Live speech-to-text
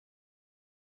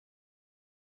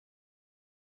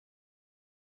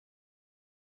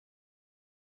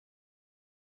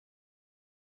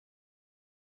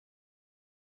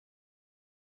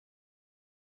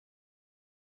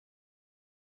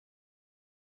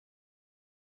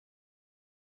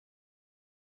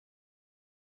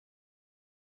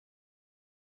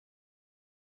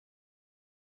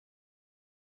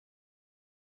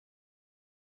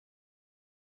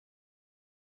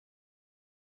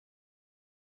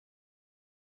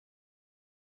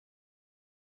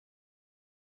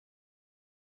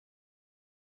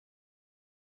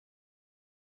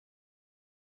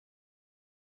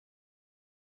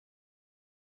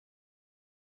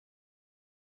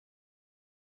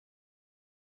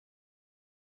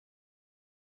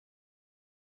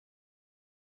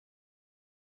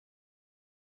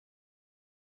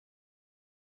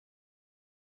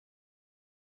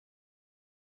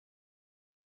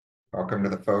Welcome to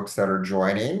the folks that are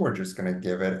joining. We're just going to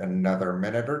give it another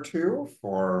minute or two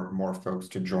for more folks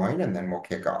to join, and then we'll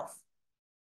kick off.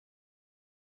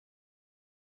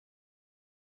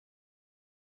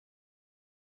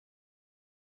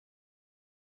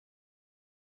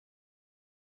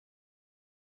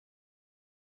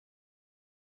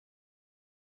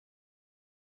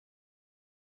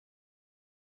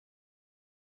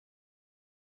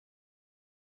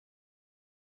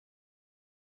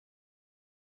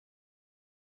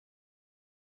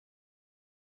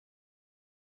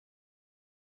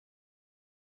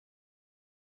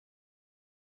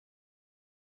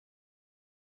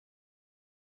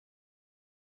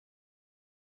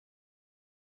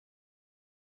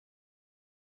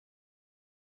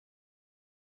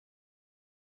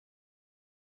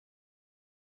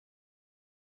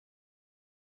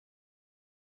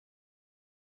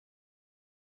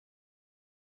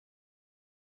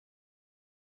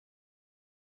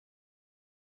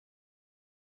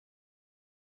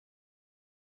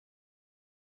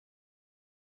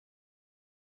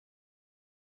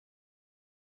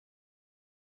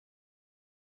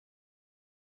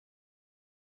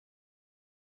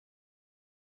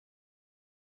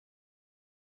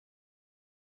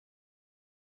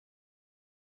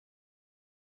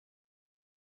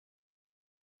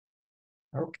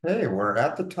 Okay, we're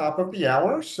at the top of the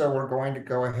hour, so we're going to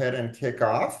go ahead and kick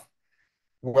off.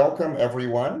 Welcome,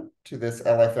 everyone, to this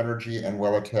LF Energy and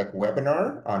Welotec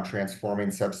webinar on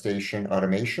transforming substation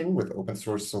automation with open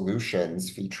source solutions,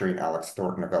 featuring Alex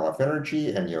Thornton of LF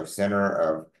Energy and Jos Zenner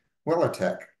of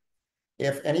Welotec.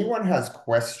 If anyone has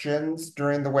questions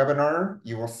during the webinar,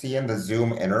 you will see in the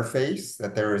Zoom interface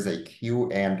that there is a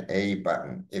Q&A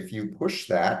button. If you push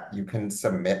that, you can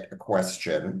submit a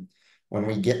question. When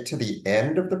we get to the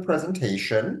end of the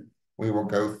presentation, we will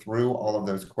go through all of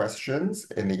those questions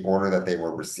in the order that they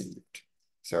were received.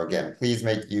 So again, please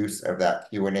make use of that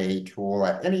Q&A tool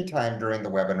at any time during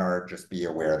the webinar. Just be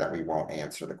aware that we won't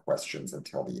answer the questions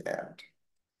until the end.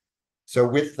 So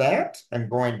with that, I'm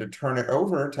going to turn it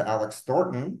over to Alex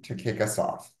Thornton to kick us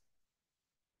off.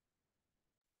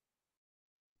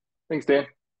 Thanks, Dan.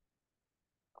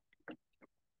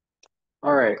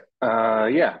 All right.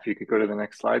 Yeah, if you could go to the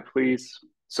next slide, please.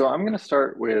 So I'm going to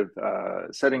start with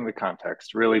setting the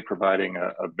context, really providing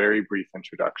a very brief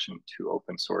introduction to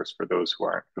open source for those who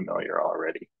aren't familiar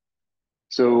already.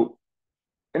 So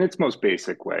in its most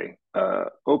basic way,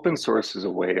 open source is a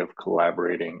way of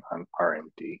collaborating on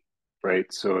R&D, right?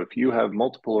 So if you have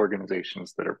multiple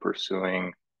organizations that are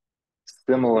pursuing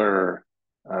similar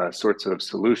sorts of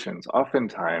solutions,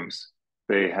 oftentimes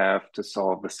they have to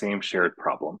solve the same shared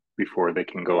problem before they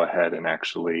can go ahead and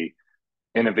actually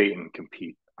innovate and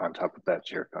compete on top of that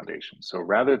shared foundation. So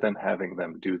rather than having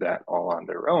them do that all on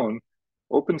their own,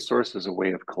 open source is a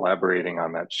way of collaborating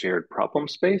on that shared problem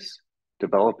space,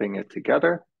 developing it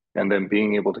together, and then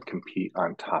being able to compete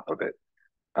on top of it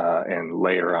and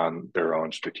layer on their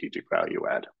own strategic value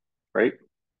add, right?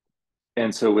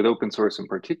 And so with open source in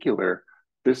particular,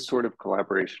 this sort of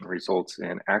collaboration results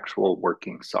in actual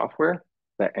working software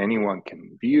that anyone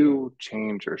can view,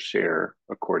 change, or share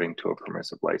according to a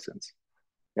permissive license.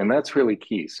 And that's really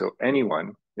key. So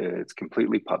anyone, it's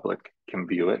completely public, can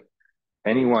view it.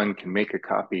 Anyone can make a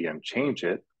copy and change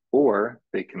it, or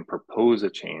they can propose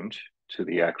a change to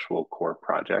the actual core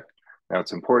project. Now,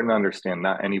 it's important to understand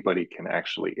not anybody can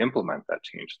actually implement that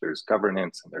change. There's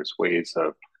governance and there's ways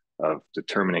of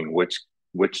determining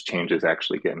which changes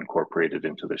actually get incorporated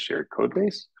into the shared code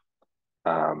base.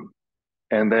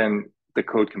 And then the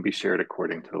code can be shared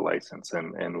according to the license,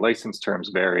 and license terms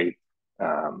vary.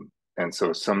 And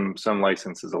so some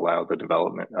licenses allow the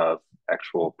development of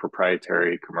actual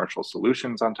proprietary commercial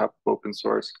solutions on top of open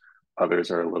source. Others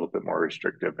are a little bit more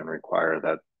restrictive and require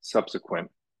that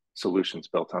subsequent solutions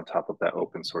built on top of that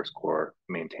open source core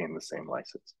maintain the same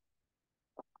license.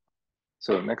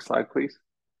 So next slide, please.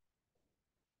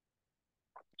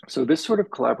 So this sort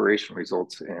of collaboration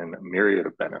results in a myriad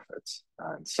of benefits.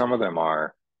 And some of them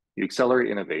are you accelerate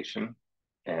innovation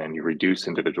and you reduce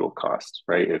individual costs,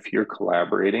 right? If you're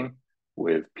collaborating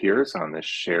with peers on this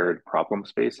shared problem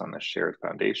space, on this shared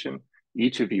foundation,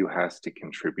 each of you has to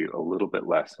contribute a little bit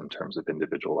less in terms of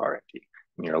individual R&D.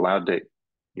 And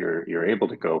you're able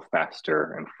to go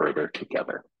faster and further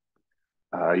together.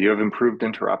 You have improved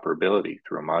interoperability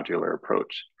through a modular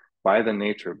approach. By the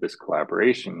nature of this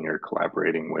collaboration, you're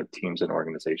collaborating with teams and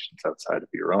organizations outside of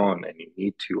your own, and you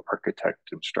need to architect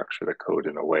and structure the code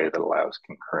in a way that allows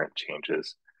concurrent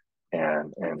changes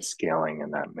and scaling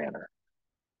in that manner.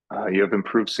 You have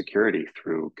improved security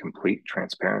through complete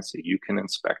transparency. You can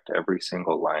inspect every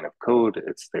single line of code.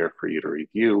 It's there for you to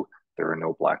review. There are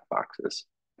no black boxes.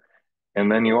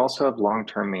 And then you also have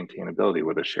long-term maintainability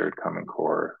with a shared common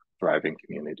core, thriving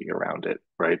community around it,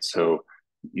 right? So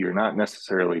you're not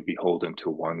necessarily beholden to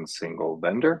one single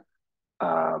vendor.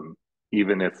 Um,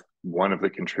 Even if one of the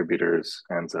contributors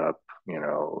ends up,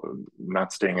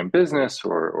 not staying in business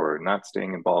or not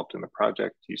staying involved in the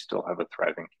project, you still have a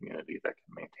thriving community that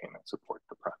can maintain and support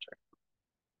the project.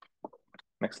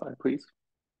 Next slide, please.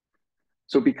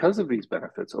 So because of these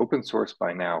benefits, open source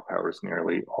by now powers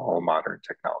nearly all modern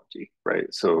technology,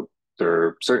 right? So there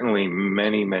are certainly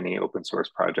many, many open source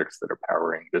projects that are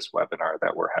powering this webinar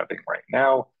that we're having right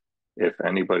now. If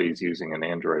anybody's using an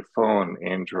Android phone,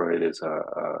 Android is a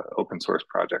open source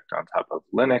project on top of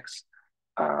Linux,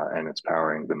 and it's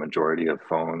powering the majority of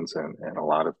phones and a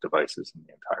lot of devices in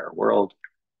the entire world.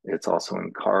 It's also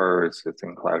in cars, it's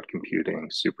in cloud computing,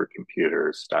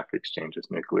 supercomputers, stock exchanges,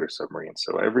 nuclear submarines.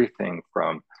 So everything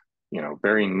from,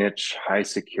 very niche, high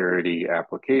security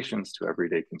applications to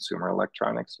everyday consumer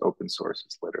electronics, open source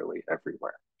is literally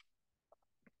everywhere.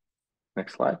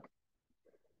 Next slide.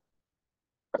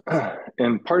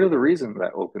 And part of the reason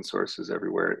that open source is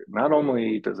everywhere, not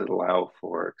only does it allow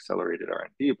for accelerated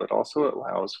R&D, but also it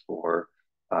allows for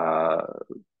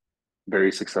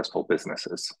very successful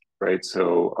businesses, right?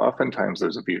 So oftentimes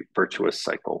there's a virtuous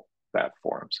cycle that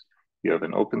forms. You have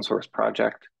an open source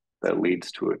project that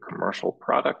leads to a commercial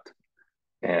product,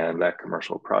 and that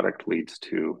commercial product leads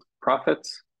to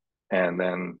profits. And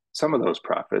then some of those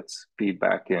profits feed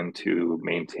back into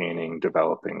maintaining,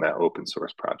 developing that open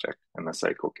source project, and the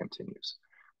cycle continues.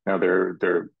 Now, there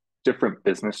are different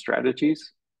business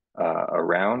strategies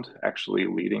around actually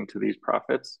leading to these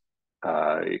profits.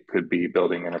 It could be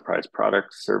building enterprise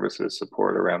products, services,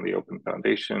 support around the open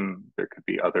foundation. There could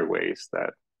be other ways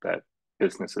that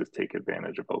businesses take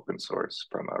advantage of open source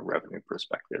from a revenue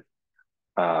perspective.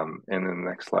 And then the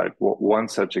next slide, one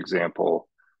such example,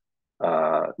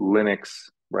 Linux,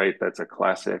 right? That's a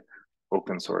classic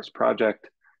open source project.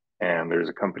 And there's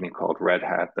a company called Red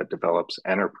Hat that develops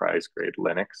enterprise grade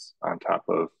Linux on top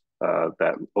of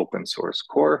that open source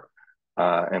core.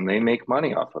 And they make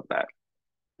money off of that.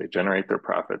 They generate their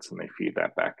profits and they feed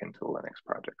that back into the Linux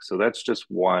project. So that's just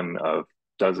one of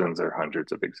dozens or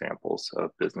hundreds of examples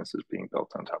of businesses being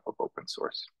built on top of open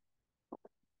source.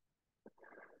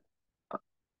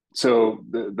 So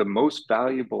the most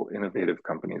valuable innovative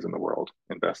companies in the world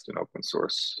invest in open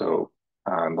source. So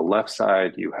on the left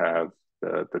side, you have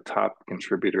the top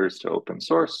contributors to open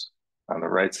source. On the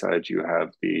right side, you have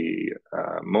the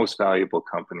most valuable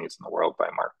companies in the world by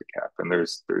market cap. And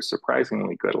there's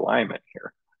surprisingly good alignment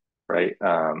here, right?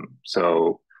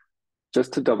 So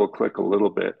just to double click a little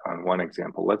bit on one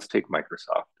example, let's take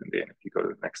Microsoft. And Dan, if you go to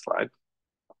the next slide.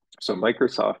 So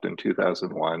Microsoft in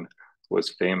 2001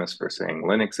 was famous for saying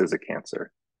Linux is a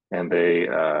cancer, and they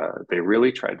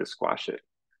really tried to squash it.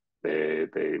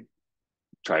 They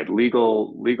tried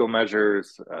legal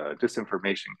measures,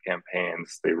 disinformation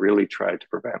campaigns. They really tried to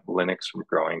prevent Linux from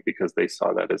growing because they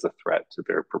saw that as a threat to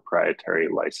their proprietary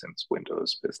licensed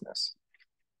Windows business.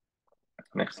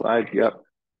 Next slide. Yep.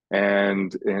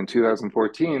 And in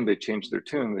 2014, they changed their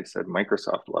tune. They said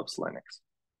Microsoft loves Linux.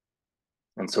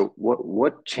 And so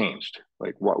what changed?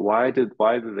 Like why did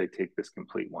they take this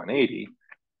complete 180?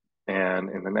 And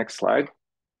in the next slide,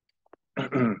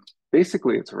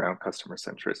 basically it's around customer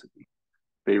centricity.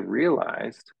 They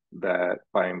realized that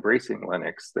by embracing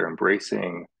Linux, they're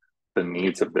embracing the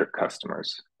needs of their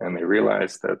customers. And they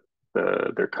realized that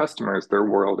their customers, their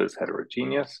world is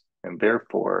heterogeneous, and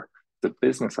therefore the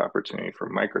business opportunity for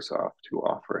Microsoft to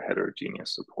offer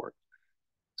heterogeneous support.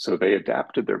 So they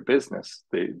adapted their business.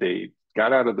 They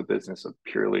got out of the business of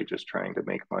purely just trying to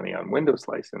make money on Windows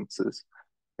licenses.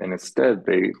 And instead,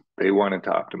 they wanted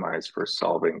to optimize for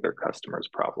solving their customers'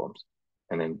 problems.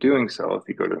 And in doing so, if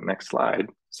you go to the next slide,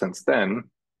 since then,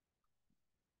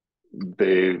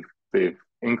 they've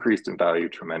increased in value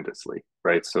tremendously,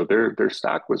 right? So their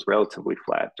stock was relatively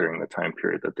flat during the time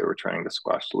period that they were trying to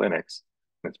squash Linux.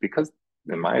 And it's because,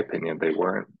 in my opinion, they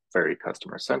weren't very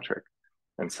customer centric.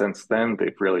 And since then,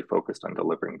 they've really focused on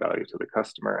delivering value to the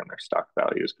customer, and their stock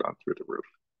value has gone through the roof.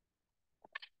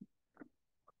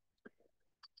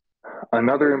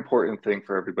 Another important thing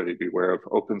for everybody to be aware of,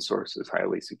 open source is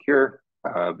highly secure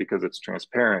because it's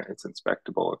transparent, it's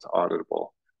inspectable, it's auditable.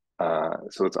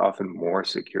 So it's often more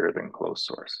secure than closed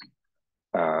source.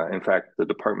 In fact, the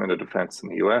Department of Defense in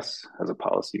the US has a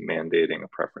policy mandating a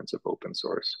preference of open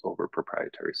source over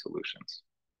proprietary solutions.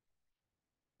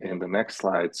 In the next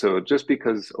slide, so just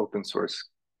because open source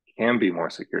can be more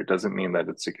secure doesn't mean that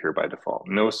it's secure by default.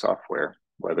 No software,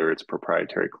 whether it's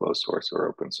proprietary, closed source, or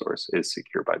open source, is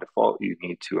secure by default. You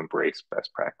need to embrace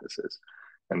best practices.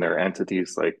 And there are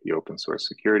entities like the Open Source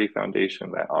Security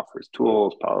Foundation that offers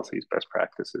tools, policies, best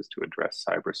practices to address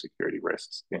cybersecurity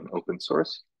risks in open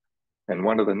source. And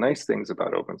one of the nice things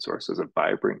about open source is a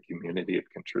vibrant community of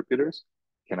contributors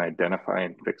can identify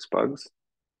and fix bugs,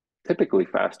 typically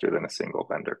faster than a single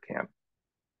vendor can.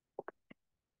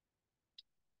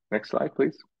 Next slide,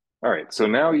 please. All right, so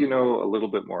now you know a little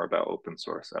bit more about open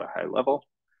source at a high level.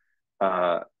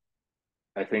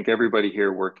 I think everybody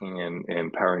here working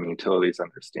in power and utilities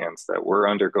understands that we're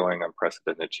undergoing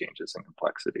unprecedented changes and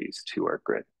complexities to our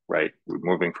grid, right? We're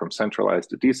moving from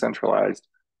centralized to decentralized,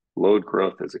 load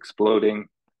growth is exploding.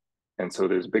 And so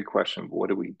there's a big question, what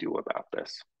do we do about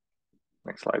this?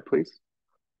 Next slide, please.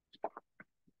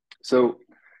 So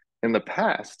in the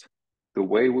past, the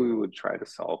way we would try to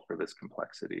solve for this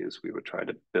complexity is we would try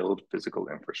to build physical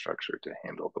infrastructure to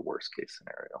handle the worst case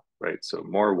scenario, right? So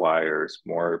more wires,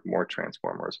 more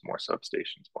transformers, more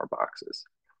substations, more boxes.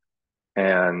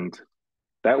 And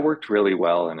that worked really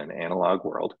well in an analog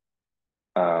world.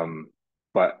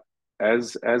 But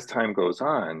as time goes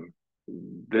on,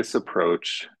 this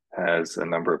approach has a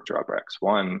number of drawbacks.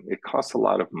 One, it costs a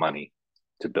lot of money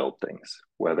to build things,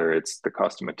 whether it's the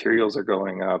cost of materials are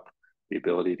going up, the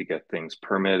ability to get things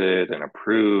permitted and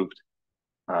approved,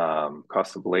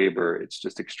 cost of labor. It's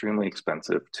just extremely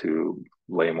expensive to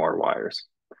lay more wires.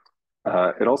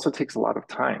 It also takes a lot of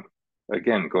time.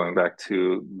 Again, going back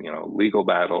to legal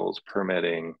battles,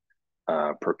 permitting,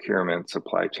 procurement,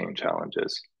 supply chain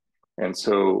challenges. And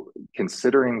so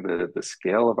considering the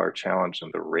scale of our challenge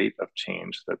and the rate of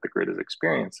change that the grid is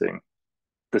experiencing,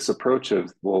 this approach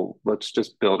of, well, let's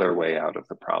just build our way out of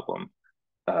the problem,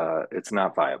 it's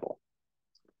not viable.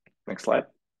 Next slide.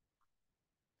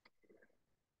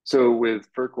 So with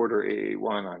FERC Order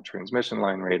AA1 on transmission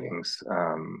line ratings,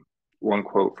 one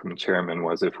quote from the chairman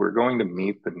was, if we're going to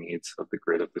meet the needs of the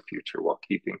grid of the future while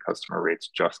keeping customer rates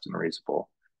just and reasonable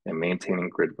and maintaining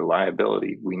grid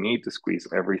reliability, we need to squeeze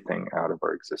everything out of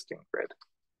our existing grid,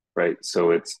 right?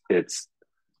 So it's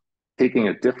taking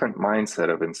a different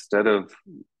mindset of, instead of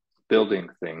building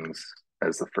things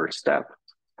as the first step,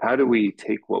 how do we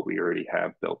take what we already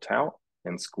have built out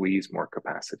and squeeze more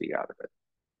capacity out of it?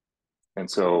 And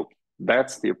so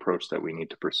that's the approach that we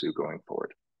need to pursue going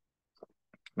forward.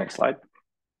 Next slide.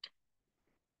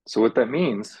 So what that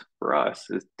means for us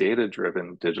is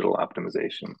data-driven digital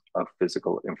optimization of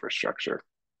physical infrastructure.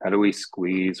 How do we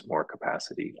squeeze more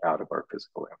capacity out of our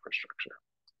physical infrastructure?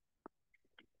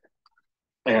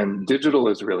 And digital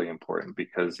is really important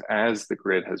because as the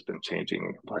grid has been changing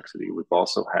in complexity, we've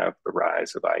also have the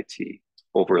rise of IT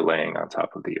overlaying on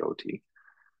top of the OT.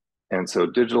 And so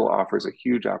digital offers a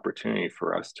huge opportunity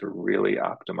for us to really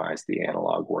optimize the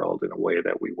analog world in a way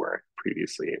that we weren't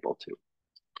previously able to.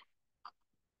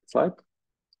 Slide.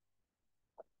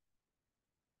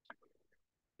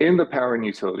 In the power and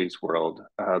utilities world,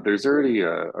 there's already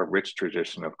a rich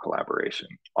tradition of collaboration,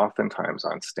 oftentimes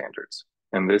on standards.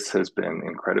 And this has been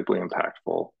incredibly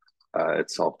impactful.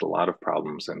 It solved a lot of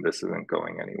problems, and this isn't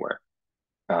going anywhere.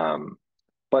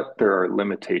 But there are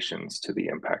limitations to the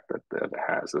impact that it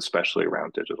has, especially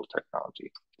around digital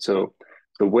technology. So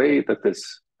the way that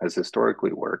this has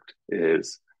historically worked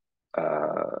is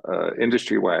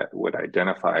industry would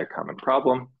identify a common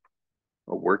problem,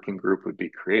 a working group would be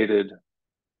created,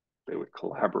 they would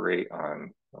collaborate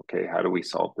on, okay, how do we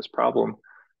solve this problem?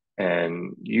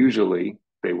 And usually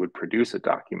they would produce a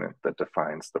document that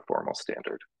defines the formal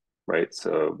standard, right?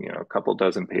 So, a couple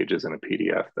dozen pages in a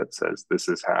PDF that says this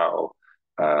is how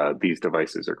these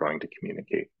devices are going to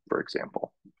communicate, for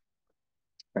example.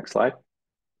 Next slide.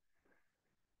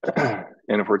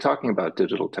 And if we're talking about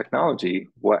digital technology,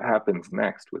 what happens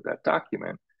next with that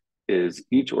document is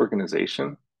each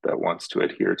organization that wants to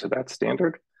adhere to that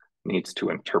standard needs to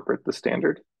interpret the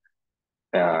standard.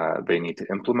 They need to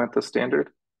implement the standard.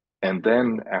 And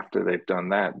then after they've done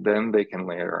that, then they can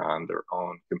layer on their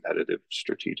own competitive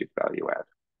strategic value add.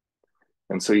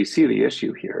 And so you see the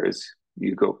issue here is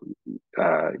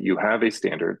you have a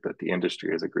standard that the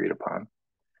industry has agreed upon,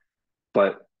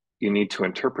 but you need to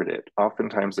interpret it.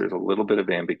 Oftentimes there's a little bit of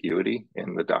ambiguity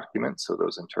in the document, so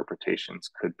those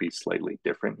interpretations could be slightly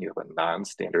different. You have a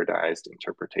non-standardized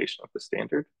interpretation of the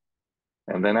standard.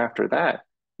 And then after that,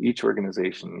 each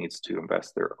organization needs to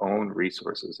invest their own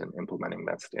resources in implementing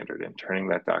that standard and turning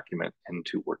that document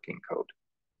into working code.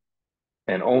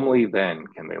 And only then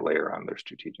can they layer on their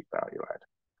strategic value add.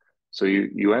 So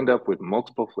you end up with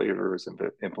multiple flavors of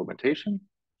implementation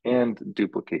and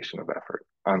duplication of effort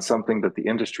on something that the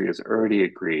industry has already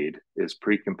agreed is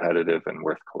pre-competitive and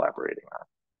worth collaborating on.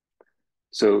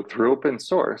 So through open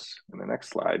source, in the next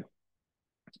slide,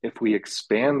 If we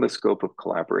expand the scope of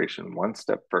collaboration one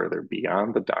step further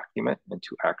beyond the document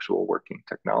into actual working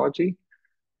technology,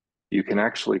 you can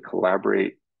actually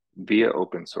collaborate via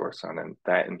open source on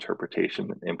that interpretation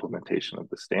and implementation of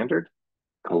the standard,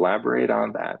 collaborate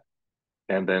on that,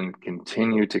 and then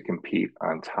continue to compete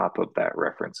on top of that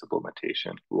reference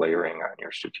implementation, layering on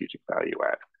your strategic value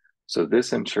add. So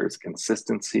this ensures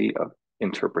consistency of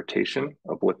interpretation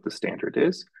of what the standard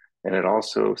is, and it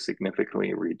also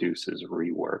significantly reduces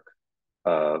rework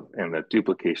and the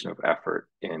duplication of effort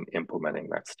in implementing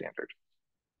that standard.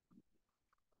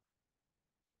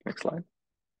 Next slide.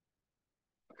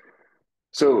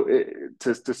 So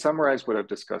to summarize what I've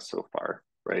discussed so far,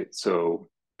 right? So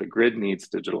the grid needs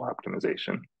digital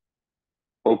optimization.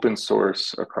 Open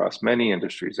source across many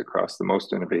industries, across the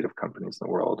most innovative companies in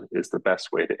the world, is the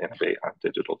best way to innovate on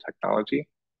digital technology.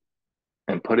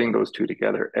 And putting those two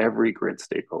together, every grid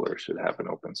stakeholder should have an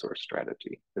open source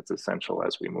strategy. It's essential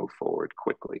as we move forward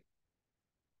quickly.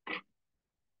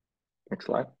 Next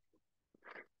slide.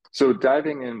 So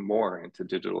diving in more into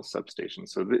digital substations.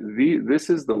 So this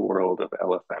is the world of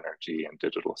LF Energy and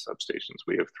digital substations.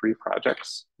 We have 3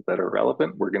 projects that are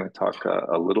relevant. We're going to talk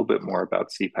a little bit more about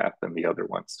CPAth than the other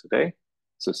ones today.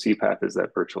 So CPAth is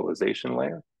that virtualization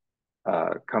layer.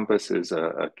 Compass is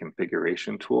a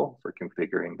configuration tool for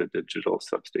configuring the digital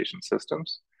substation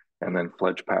systems. And then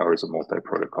Fledge Power is a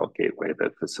multi-protocol gateway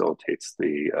that facilitates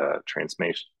the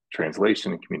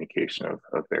translation and communication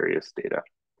of various data.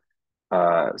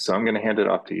 So I'm going to hand it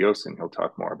off to Jos, and he'll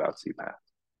talk more about CPAth.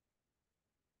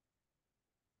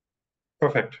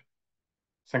 Perfect.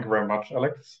 Thank you very much,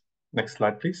 Alex. Next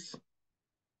slide, please.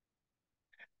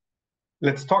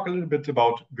 Let's talk a little bit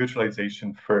about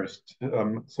virtualization first.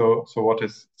 So what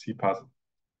is CPaaS?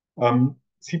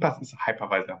 CPaaS is a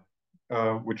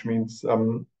hypervisor, which means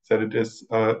that it is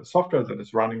software that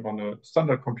is running on a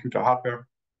standard computer hardware.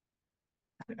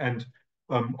 And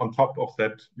on top of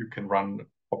that, you can run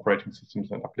operating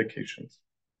systems and applications.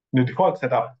 In the default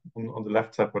setup on the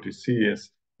left side, what you see is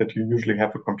that you usually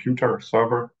have a computer or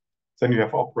server, then you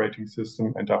have operating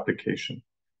system and application.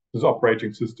 This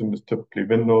operating system is typically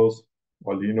Windows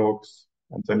or Linux,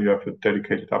 and then you have a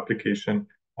dedicated application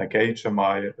like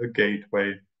HMI, a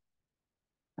gateway,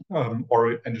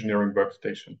 or an engineering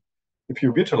workstation. If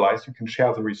you virtualize, you can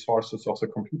share the resources of the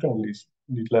computer, at least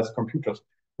need less computers,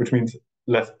 which means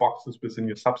less boxes within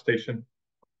your substation,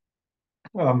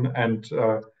 and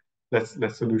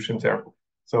less solutions there.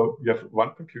 So you have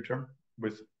one computer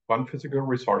with one physical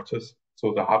resources,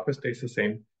 so the hardware stays the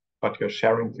same, but you're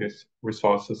sharing these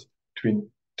resources between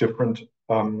different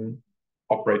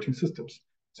operating systems.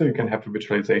 So you can have a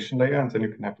virtualization layer, and then you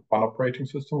can have one operating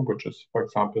system, which is, for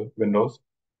example, Windows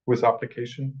with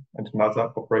application, and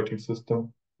another operating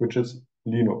system, which is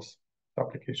Linux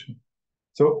application.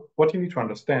 So what you need to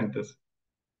understand is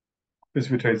with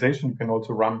virtualization, you can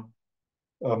also run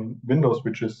Windows,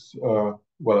 which is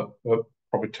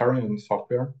proprietary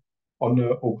software, on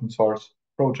an open source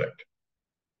project.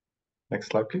 Next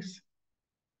slide, please.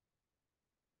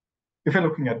 If you're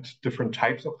looking at different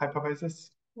types of hypervisors,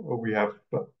 we have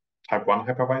type 1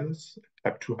 hypervisors,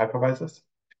 type 2 hypervisors,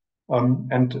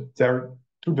 and there are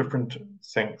 2 different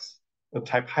things. A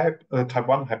type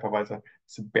 1 hypervisor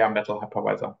is a bare metal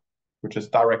hypervisor, which is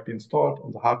directly installed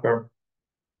on the hardware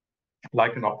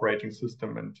like an operating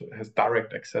system and has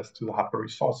direct access to the hardware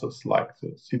resources like the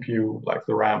CPU, like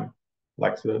the RAM,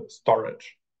 like the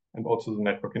storage, and also the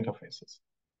network interfaces.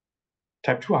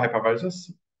 Type 2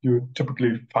 hypervisors you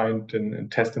typically find in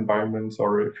test environments,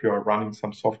 or if you are running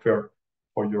some software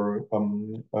for your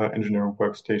engineering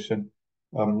workstation,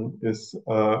 is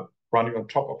running on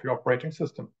top of your operating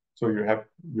system. So you have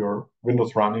your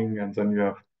Windows running, and then you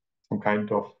have some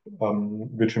kind of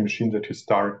virtual machine that you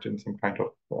start in some kind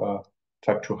of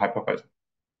type 2 hypervisor,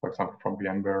 for example, from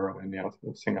VMware or any other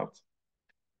thing else.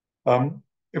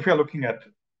 If we are looking at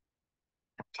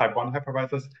type 1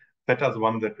 hypervisors, that is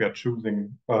one that we are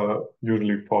choosing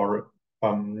usually for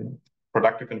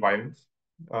productive environments,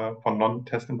 for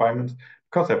non-test environments,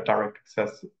 because they have direct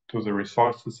access to the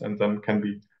resources and then can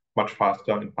be much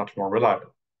faster and much more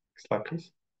reliable. Next slide,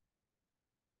 please.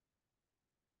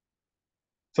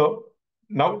 So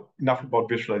now enough about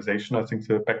visualization. I think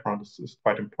the background is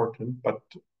quite important, but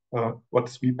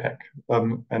what's VPAC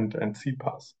and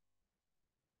CPaaS?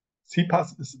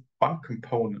 CPaaS is one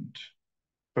component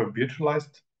for a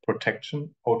virtualized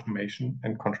protection, automation,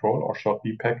 and control, or short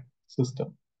VPAC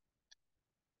system.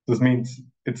 This means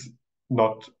it's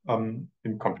not in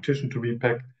competition to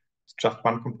VPAC, it's just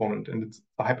one component, and it's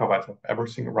a hypervisor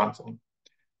everything runs on.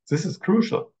 This is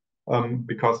crucial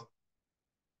because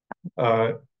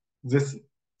this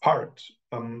part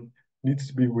needs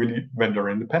to be really vendor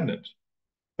independent.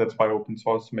 That's why open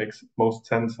source makes most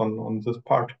sense on this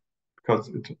part, because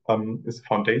it is a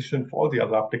foundation for all the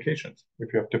other applications.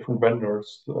 If you have different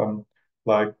vendors,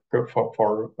 like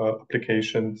for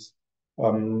applications,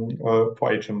 for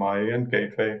HMI and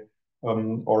gateway,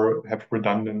 or have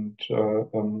redundant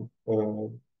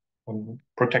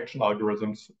protection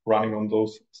algorithms running on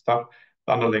those stuff,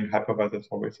 the underlying hypervisor is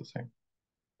always the same.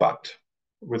 But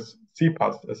with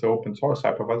CPaaS as an open source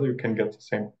hypervisor, you can get the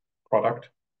same product,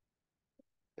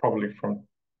 probably from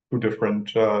two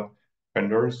different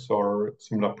vendors or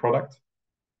similar products.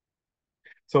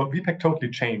 So VPEG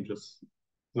totally changes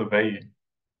the way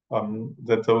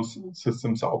that those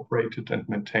systems are operated and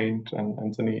maintained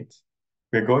and the needs.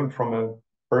 We're going from a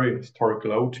very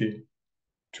historical OT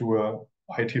to a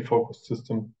IT-focused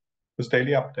system with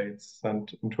daily updates and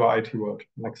into our IT world.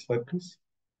 Next slide, please.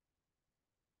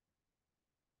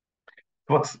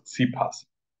 What's CPaaS?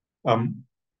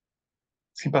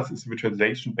 CPaaS is a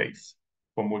virtualization base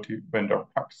for multi-vendor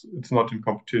packs. It's not in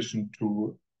competition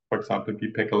to, for example,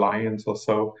 VPEG Alliance or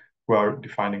so, who are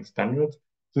defining standards.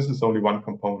 This is only one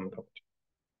component of it.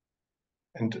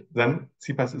 And then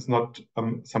CPaaS is not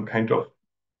some kind of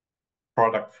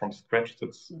product from scratch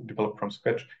that's developed from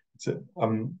scratch. It's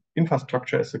an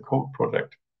infrastructure as a code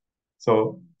project.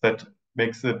 So that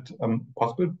makes it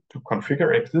possible to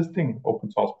configure existing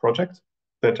open source projects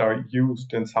that are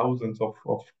used in thousands of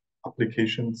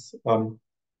applications to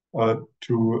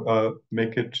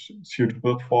make it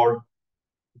suitable for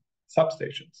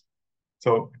substations.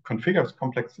 So it configures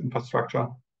complex infrastructure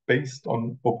based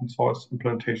on open source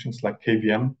implementations like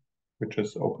KVM, which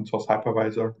is open source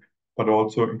hypervisor, but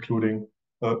also including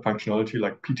functionality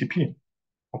like PTP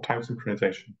or time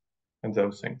synchronization and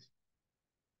those things.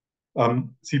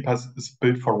 CPaaS is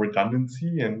built for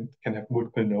redundancy and can have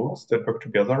multiple nodes that work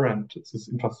together, and this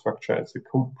infrastructure as a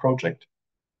code project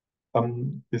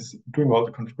is doing all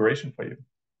the configuration for you.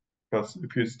 Because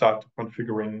if you start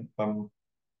configuring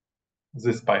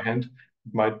this by hand,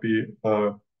 it might be,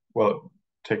 well,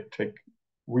 take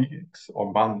weeks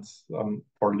or months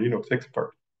for Linux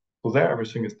expert. So there,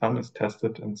 everything is done, is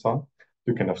tested, and so on.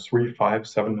 You can have 3, 5,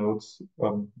 7 nodes.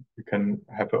 You can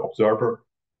have an observer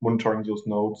monitoring those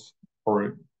nodes, or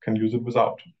you can use it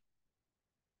without.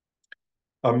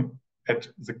 At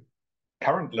the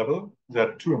current level, there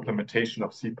are two implementations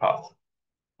of CPaaS.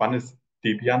 One is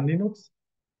Debian Linux,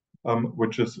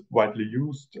 which is widely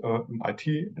used in IT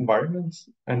environments,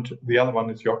 and the other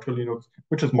one is Yocto Linux,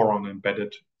 which is more on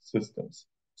embedded systems.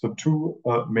 So two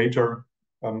major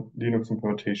Linux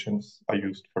implementations are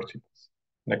used for CPaaS.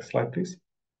 Next slide, please.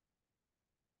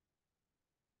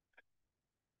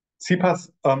 CPaaS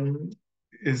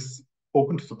is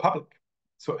open to the public,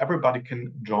 so everybody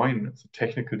can join the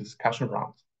technical discussion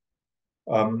rounds.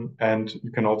 And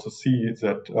you can also see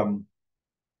that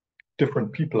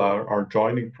different people are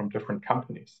joining from different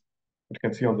companies. You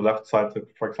can see on the left side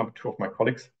that, for example, two of my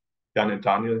colleagues, Jan and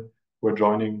Daniel, were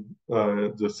joining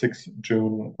the 6th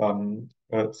June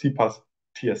CPaaS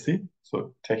TSC,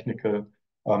 so Technical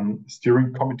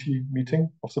Steering Committee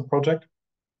meeting of the project.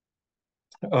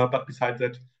 But besides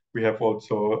that, we have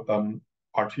also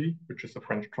RT, which is the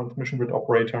French transmission grid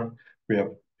operator. We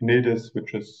have Enedis,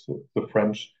 which is the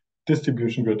French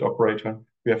distribution grid operator.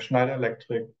 We have Schneider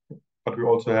Electric, but we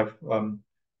also have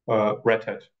Red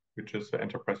Hat, which is the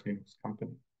enterprise Linux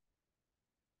company.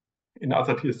 In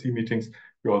other TSC meetings,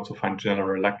 we also find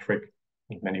General Electric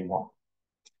and many more.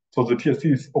 So the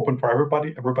TSC is open for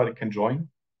everybody. Everybody can join.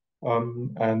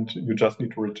 And you just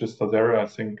need to register there. I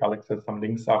think Alex has some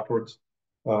links afterwards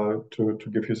to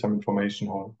give you some information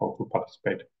on how to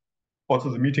participate. Also,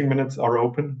 the meeting minutes are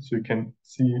open, so you can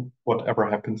see whatever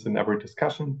happens in every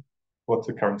discussion, what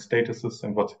the current status is,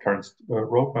 and what the current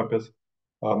roadmap is,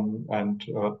 and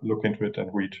look into it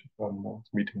and read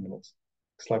meeting minutes.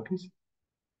 Next slide, please.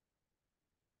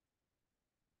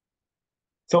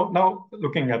 So now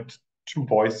looking at two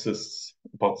voices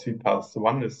about CPaaS.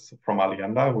 One is from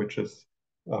Alianda, which is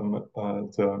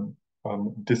the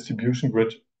distribution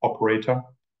grid operator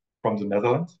from the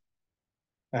Netherlands.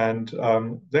 And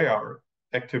they are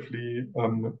actively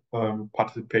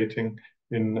participating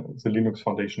in the Linux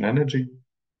Foundation Energy.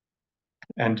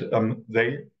 And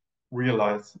they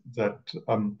realize that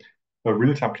a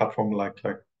real-time platform like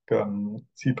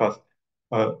CPaaS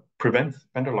prevents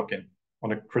vendor lock-in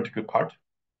on a critical part,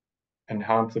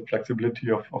 enhance the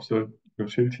flexibility of the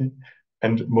utility,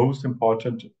 and most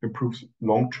important, improves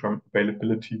long-term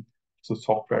availability of the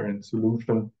software and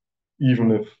solution,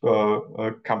 even if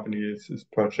a company is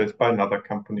purchased by another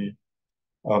company,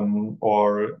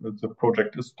 or the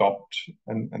project is stopped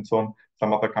and so on.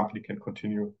 Some other company can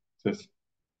continue this.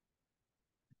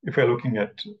 If we're looking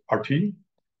at RT,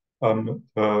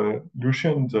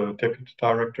 Lucien, the deputy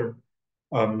director,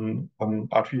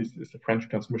 RT is a French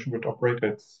transmission grid operator.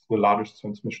 It's the largest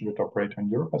transmission grid operator in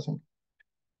Europe, I think.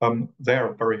 They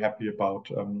are very happy about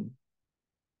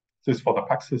this for the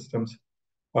PAC systems,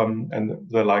 and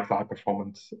they like the high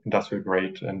performance industrial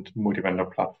grade and multi-vendor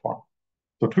platform.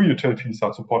 So two utilities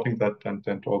are supporting that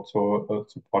and also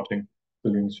supporting the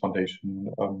Linux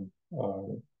Foundation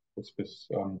with this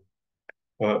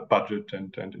budget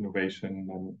and innovation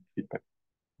and feedback.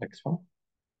 Next one.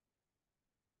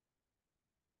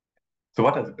 So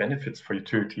what are the benefits for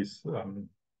utilities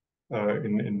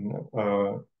in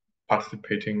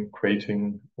participating,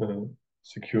 creating a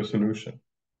secure solution?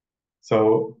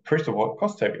 So first of all,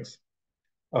 cost savings.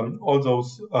 All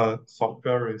those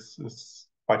software is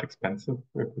quite expensive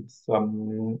if it's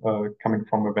coming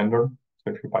from a vendor.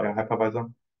 So if you buy a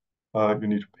hypervisor, you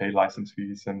need to pay license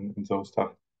fees and those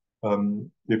stuff.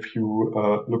 If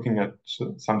you looking at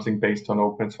something based on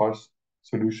open source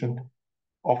solution,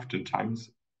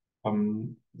 oftentimes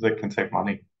they can save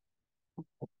money.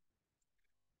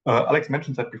 Alex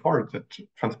mentioned that before, that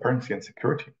transparency and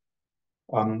security.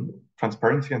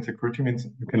 Transparency and security means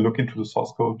you can look into the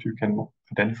source code, you can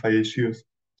identify issues.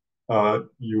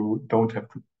 You don't have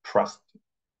to trust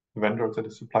the vendor that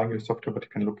is supplying your software, but you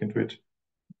can look into it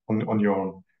on your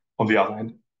own. On the other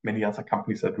hand, many other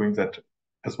companies are doing that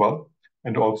as well.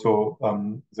 And also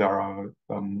there are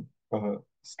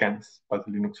scans by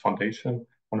the Linux Foundation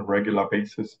on a regular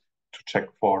basis to check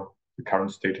for the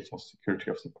current status of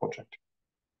security of the project.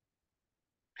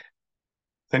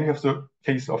 Then you have the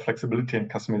case of flexibility and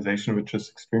customization, which is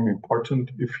extremely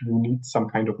important. If you need some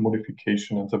kind of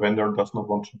modification and the vendor does not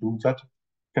want to do that,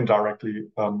 you can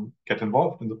directly get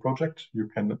involved in the project. You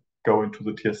can go into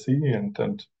the TSC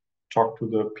and talk to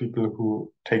the people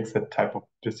who take that type of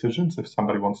decisions if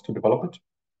somebody wants to develop it,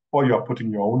 or you are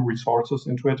putting your own resources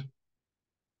into it,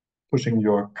 pushing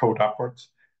your code upwards.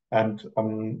 And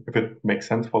if it makes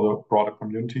sense for the broader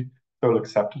community, they'll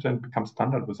accept it and become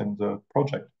standard within the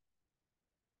project.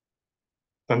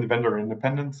 Then the vendor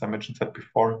independence, I mentioned that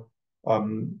before.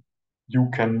 You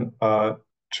can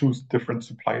choose different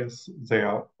suppliers. They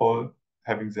are all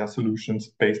having their solutions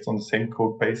based on the same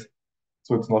code base.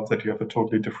 So it's not that you have a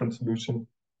totally different solution,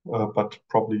 but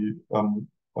probably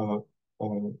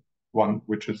one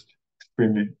which is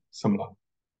extremely similar.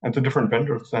 And the different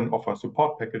vendors then offer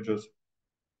support packages,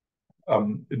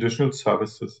 additional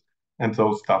services, and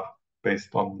those stuff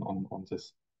based on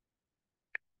this.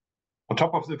 On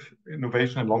top of the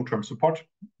innovation and long-term support,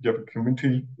 you have a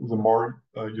community. The more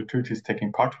utilities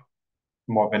taking part,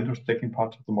 the more vendors taking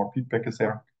part, the more feedback is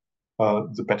there,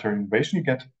 the better innovation you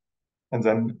get. And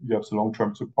then you have the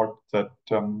long-term support that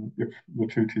if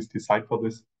utilities decide for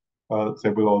this, they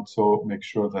will also make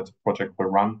sure that the project will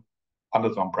run under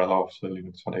the umbrella of the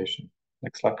Linux Foundation.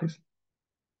 Next slide, please.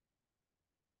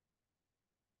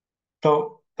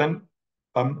 So then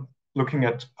looking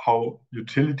at how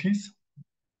utilities,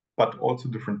 but also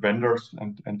different vendors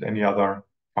and any other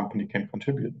company can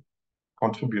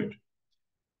contribute.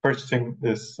 First thing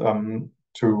is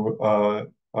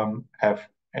to have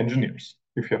engineers.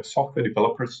 If you have software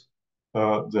developers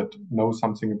that know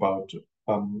something about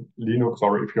Linux,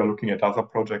 or if you're looking at other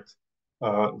projects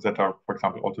that are, for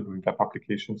example, also doing web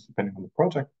applications, depending on the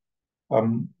project,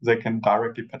 they can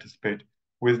directly participate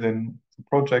within the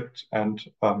project and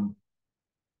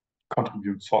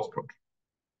contribute source code.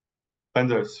 Then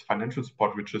there's financial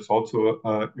support, which is also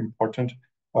important.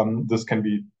 This can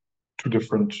be two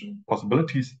different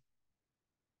possibilities.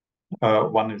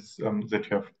 One is that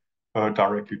you have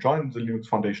directly joined the Linux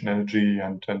Foundation Energy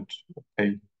and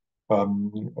pay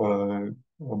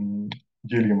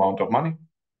yearly amount of money,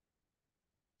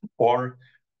 or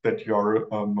that you're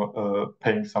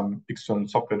paying some external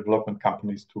software development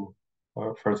companies to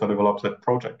further develop that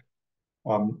project.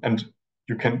 And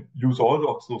you can use all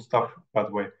of those stuff, by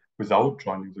the way, without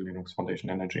joining the Linux Foundation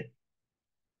Energy.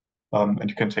 And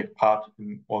you can take part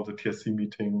in all the TSC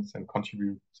meetings and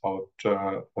contribute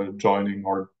without joining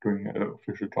or doing an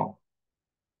official job.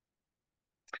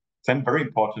 Then very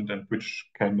important, and which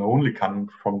can only come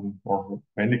from, or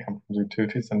mainly come from the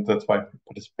utilities, and that's why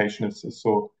participation is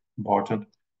so important,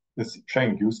 is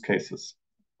sharing use cases,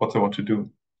 what they want to do,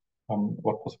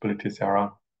 what possibilities there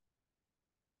are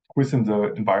within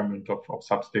the environment of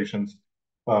substations,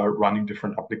 running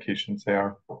different applications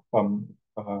there,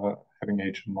 having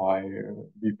HMI,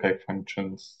 VPEG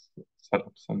functions,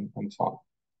 setups, and so on.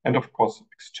 And of course,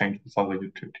 exchange with other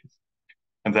utilities.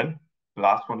 And then the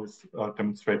last one is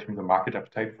demonstrating the market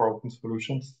appetite for open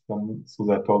solutions, so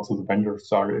that also the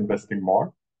vendors are investing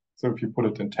more. So if you put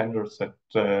it in tenders that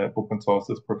open source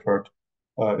is preferred,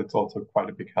 it's also quite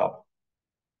a big help.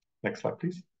 Next slide,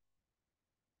 please.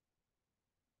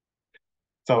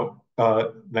 So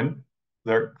then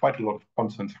there are quite a lot of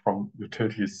concerns from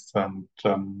utilities, and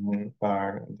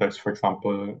there's, for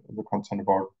example, the concern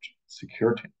about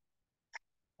security,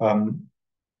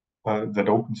 that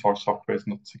open source software is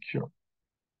not secure.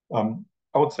 I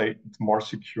would say it's more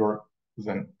secure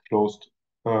than closed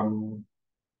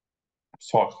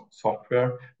source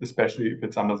software, especially if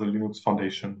it's under the Linux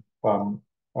Foundation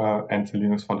and the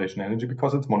Linux Foundation Energy,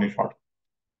 because it's monitored.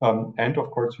 And of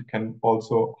course, you can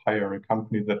also hire a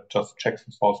company that just checks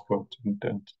the source code and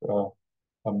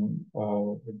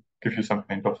give you some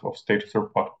kind of status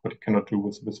report, but you cannot do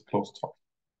with closed source.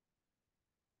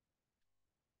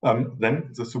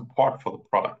 Then the support for the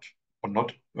product, or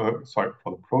not, sorry,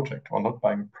 for the project, or not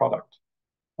buying a product.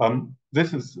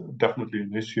 This is definitely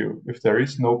an issue. If there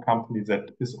is no company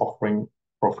that is offering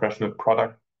professional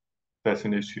product, there's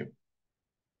an issue.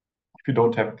 If you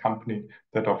don't have a company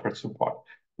that offers support,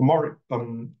 the more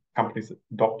companies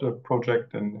adopt a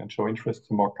project and show interest,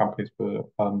 the more companies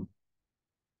will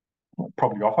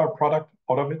probably offer a product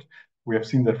out of it. We have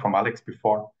seen that from Alex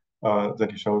before,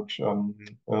 that he showed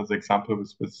the example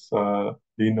with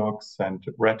Linux and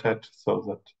Red Hat, so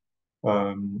that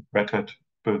Red Hat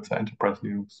builds enterprise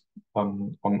Linux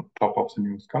on top of the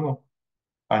Linux kernel.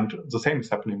 And the same is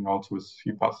happening also with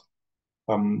CPaaS.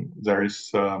 There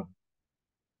is a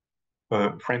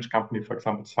French company, for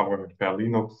example, Savoir-Faire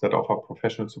Linux, that offer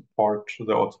professional support.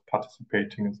 They're also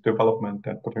participating in development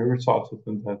and putting resources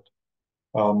in that.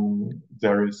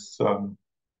 There is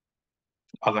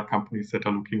other companies that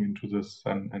are looking into this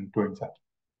and doing that.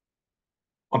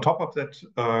 On top of that,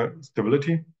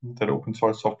 stability, that open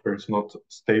source software is not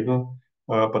stable,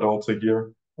 but also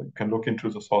here you can look into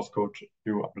the source code,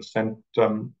 you understand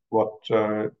what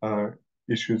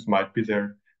issues might be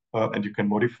there, and you can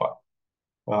modify.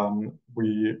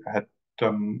 We had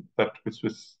that with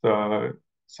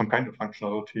some kind of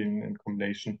functionality in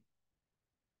combination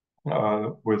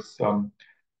with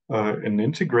an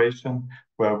integration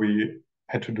where we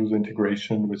had to do the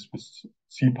integration with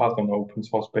CPaaS on open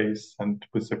source base and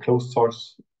with the closed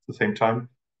source at the same time.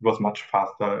 It was much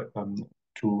faster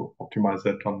to optimize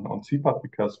that on CPaaS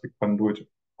because we can do it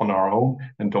on our own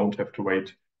and don't have to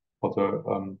wait for the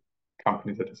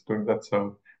company that is doing that.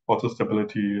 So also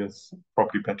stability is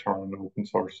probably better on open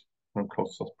source and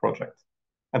closed source projects.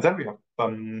 And then we have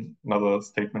another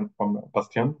statement from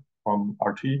Bastien from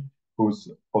RT,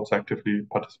 who's also actively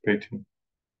participating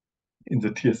in the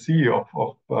TSC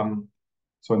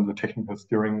so in the technical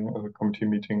steering committee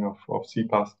meeting of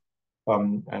CPaaS.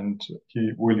 And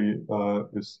he really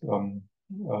is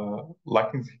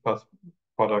liking CPaaS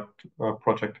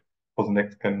project for the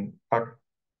next gen pack,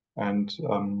 and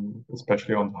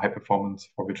especially on the high performance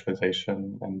for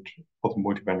virtualization and for the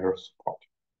multi-vendor support.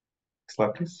 Next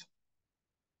slide, please.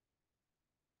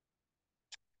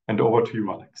 And over to you,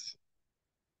 Alex.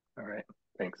 All right,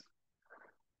 thanks.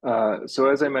 So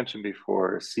as I mentioned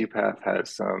before, CPaaS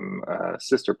has some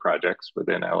sister projects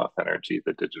within LF Energy,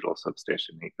 the digital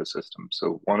substation ecosystem.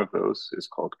 So one of those is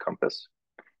called Compass.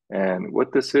 And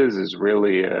what this is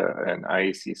really an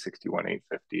IEC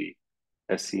 61850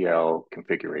 SCL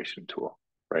configuration tool,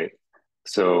 right?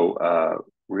 So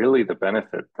really the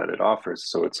benefit that it offers,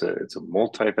 so it's a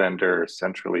multi-vendor,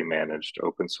 centrally managed,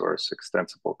 open source,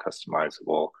 extensible,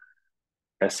 customizable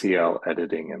SCL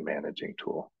editing and managing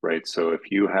tool, right? So if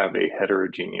you have a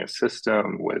heterogeneous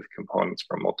system with components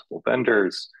from multiple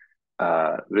vendors,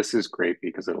 this is great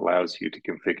because it allows you to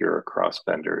configure across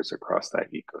vendors across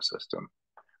that ecosystem.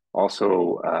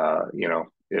 Also,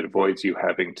 it avoids you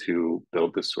having to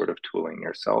build this sort of tooling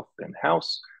yourself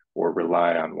in-house or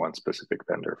rely on one specific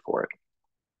vendor for it.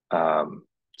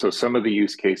 So some of the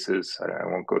use cases, I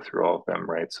won't go through all of them,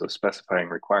 right? So specifying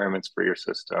requirements for your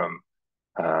system,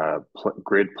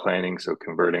 grid planning, so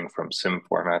converting from SIM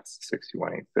formats to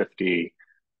 61850,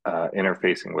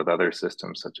 interfacing with other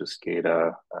systems such as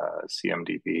SCADA,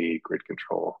 CMDB, grid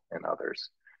control, and others.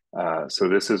 So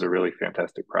this is a really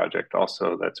fantastic project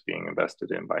also that's being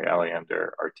invested in by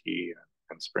Alliander, RT,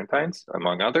 and Sprintines,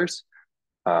 among others.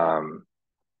 And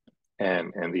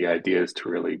the idea is to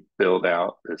really build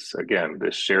out this, again,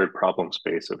 this shared problem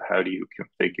space of how do you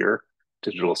configure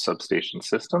digital substation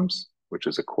systems, which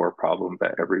is a core problem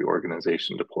that every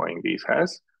organization deploying these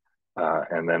has,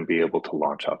 and then be able to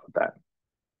launch off of that.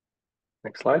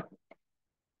 Next slide.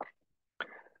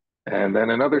 And then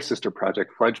another sister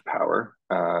project, Fudge Power.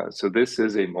 So this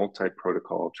is a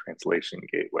multi-protocol translation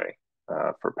gateway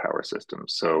for power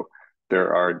systems. So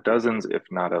there are dozens, if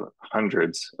not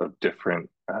hundreds, of different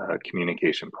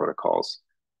communication protocols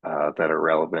that are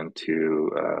relevant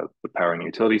to the power and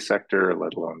utility sector,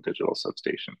 let alone digital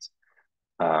substations.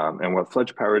 And what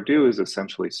Fledge Power do is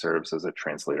essentially serves as a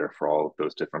translator for all of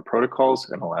those different protocols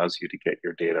and allows you to get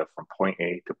your data from point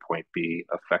A to point B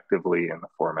effectively in the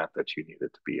format that you need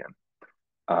it to be in.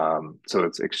 So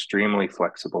it's extremely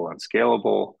flexible and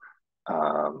scalable.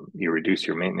 You reduce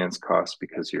your maintenance costs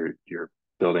because you're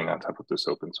building on top of this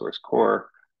open source core.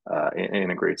 It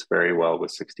integrates very well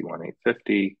with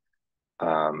 61850,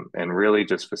 and really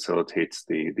just facilitates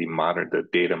the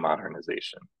data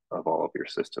modernization of all of your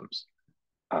systems.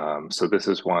 So this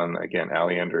is one, again,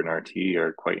 Alliander and RTE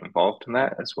are quite involved in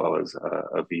that, as well as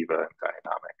Aviva and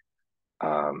Dynamic.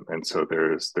 And so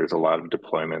there's a lot of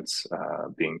deployments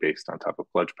being based on top of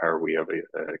Fledge Power. We have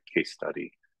a case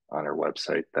study on our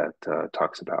website that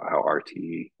talks about how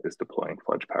RTE is deploying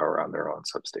Fledge Power on their own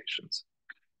substations.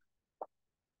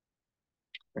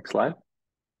 Next slide.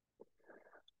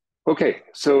 Okay,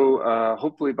 so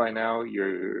hopefully by now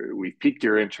we've piqued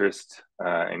your interest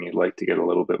and you'd like to get a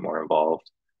little bit more involved.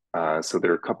 So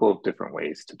there are a couple of different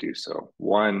ways to do so.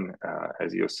 One,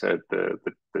 as you said, the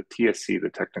TSC, the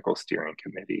Technical Steering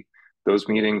Committee, those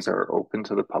meetings are open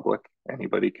to the public.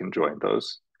 Anybody can join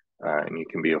those. And you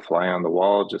can be a fly on the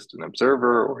wall, just an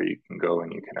observer, or you can go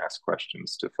and you can ask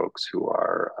questions to folks who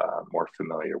are more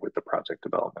familiar with the project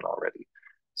development already.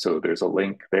 So there's a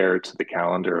link there to the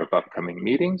calendar of upcoming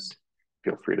meetings.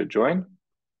 Feel free to join.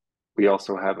 We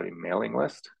also have a mailing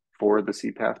list for the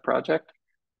CPath project,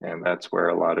 and that's where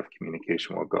a lot of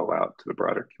communication will go out to the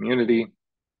broader community.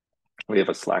 We have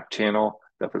a Slack channel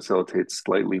that facilitates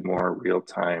slightly more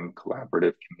real-time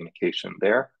collaborative communication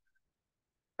there.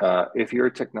 If you're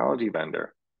a technology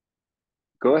vendor,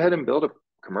 go ahead and build a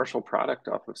commercial product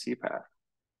off of CPath.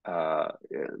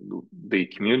 The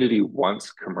community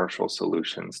wants commercial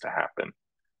solutions to happen.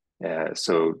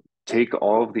 So take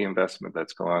all of the investment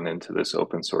that's gone into this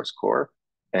open source core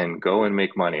and go and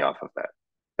make money off of that.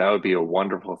 That would be a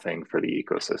wonderful thing for the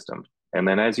ecosystem. And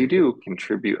then as you do,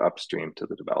 contribute upstream to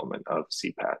the development of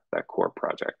CPath, that core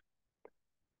project.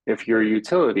 If you're a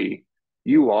utility,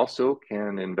 you also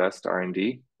can invest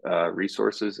R&D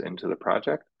resources into the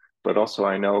project. But also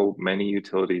I know many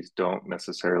utilities don't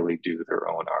necessarily do their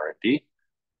own R&D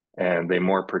and they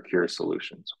more procure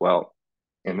solutions. Well,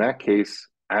 in that case,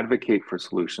 advocate for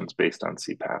solutions based on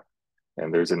CPath.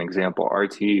 And there's an example,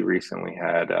 RT recently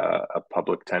had a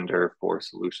public tender for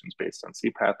solutions based on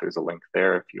CPath. There's a link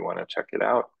there if you want to check it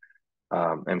out.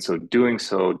 And so doing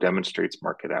so demonstrates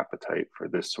market appetite for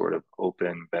this sort of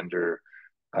open vendor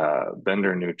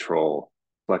neutral,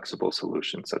 flexible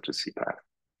solution such as CPath.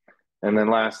 And then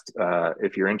last,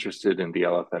 if you're interested in the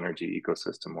LF Energy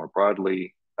ecosystem more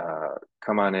broadly,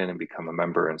 come on in and become a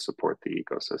member and support the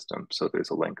ecosystem. So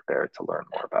there's a link there to learn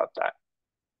more about that.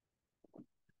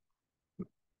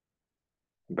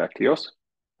 Back to Jos.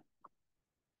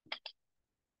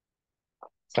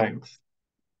 Thanks.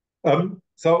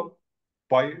 So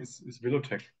why is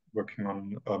Welotec working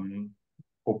on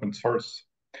open source?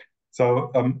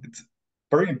 So it's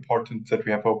very important that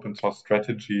we have open source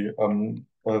strategy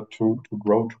to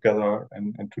grow together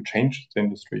and to change the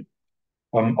industry.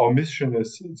 Our mission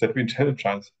is that we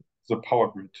intelligence the power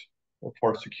grid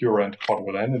for secure and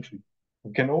affordable energy.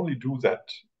 We can only do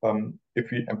that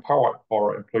if we empower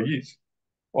our employees,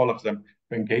 all of them,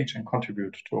 to engage and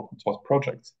contribute to open source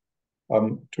projects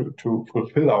to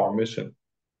fulfill our mission.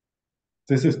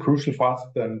 This is crucial for us,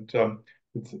 and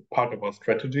it's part of our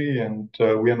strategy, and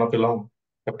we are not alone.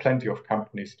 There are plenty of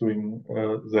companies doing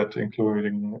that,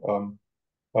 including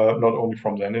not only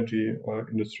from the energy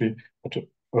industry, but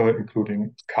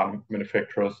including car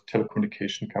manufacturers,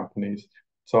 telecommunication companies,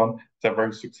 so on. They're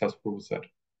very successful with that.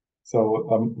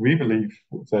 So we believe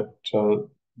that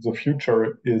the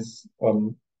future is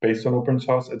based on open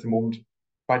source. At the moment,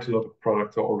 quite a lot of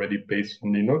products are already based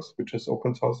on Linux, which is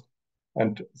open source.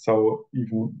 And so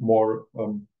even more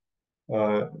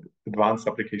advanced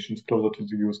applications closer to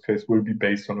the use case will be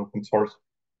based on open source.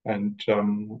 And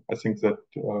I think that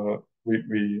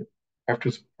we have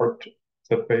to support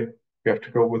that way. We have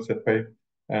to go with that way.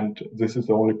 And this is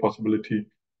the only possibility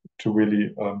to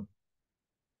really,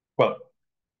 well,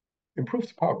 improve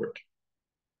the power grid.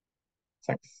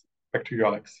 Thanks. Back to you,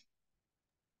 Alex.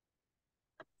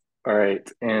 All right,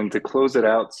 and to close it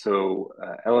out, so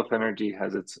LF Energy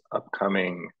has its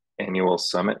upcoming annual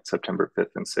summit, September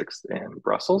 5th and 6th in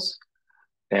Brussels.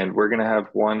 And we're gonna have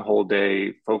one whole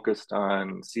day focused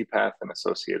on CPath and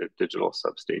associated digital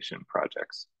substation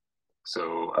projects.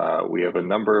 So we have a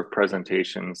number of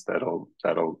presentations that'll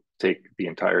take the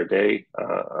entire day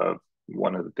of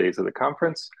one of the days of the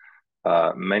conference.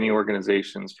 Many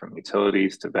organizations from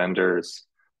utilities to vendors,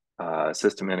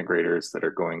 system integrators that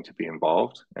are going to be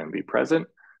involved and be present.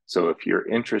 So if you're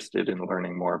interested in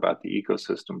learning more about the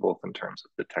ecosystem, both in terms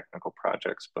of the technical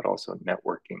projects, but also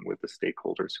networking with the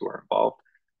stakeholders who are involved,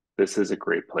 this is a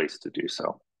great place to do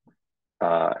so.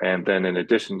 And then in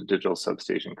addition to digital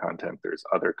substation content, there's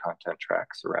other content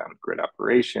tracks around grid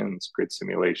operations, grid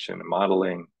simulation and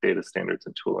modeling, data standards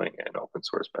and tooling, and open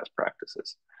source best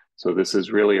practices. So this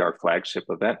is really our flagship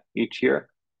event each year.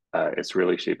 It's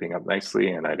really shaping up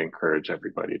nicely, and I'd encourage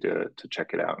everybody to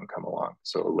check it out and come along.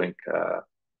 So a link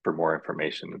for more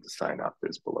information and to sign up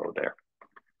is below there.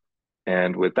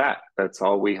 And with that, that's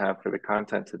all we have for the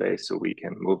content today, so we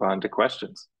can move on to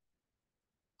questions.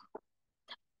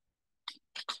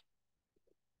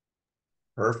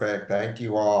 Perfect. Thank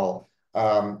you all.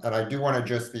 And I do want to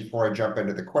just, before I jump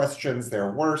into the questions,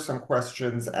 there were some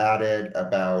questions added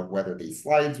about whether these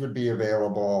slides would be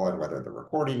available and whether the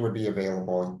recording would be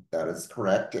available. That is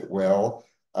correct. It will.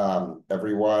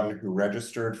 Everyone who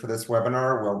registered for this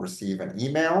webinar will receive an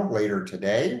email later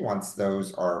today once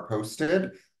those are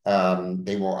posted.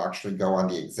 They will actually go on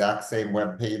the exact same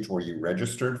web page where you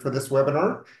registered for this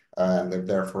webinar and live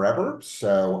there forever.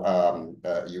 So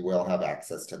you will have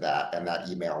access to that. And that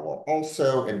email will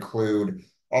also include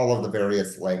all of the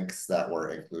various links that were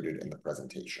included in the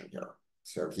presentation here.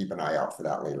 So keep an eye out for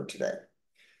that later today.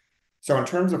 So in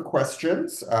terms of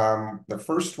questions, the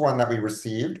first one that we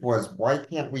received was, why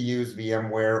can't we use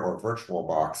VMware or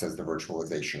VirtualBox as the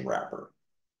virtualization wrapper?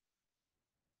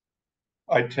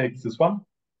 I take this one.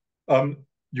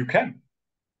 You can,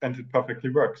 and it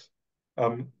perfectly works.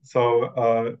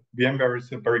 VMware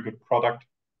is a very good product.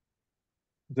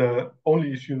 The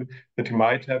only issue that you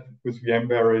might have with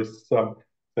VMware is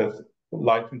that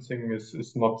licensing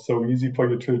is not so easy for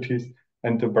utilities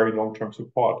and a very long-term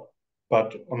support.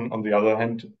 But on the other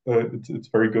hand, it's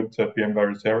very good that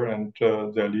VMware is there and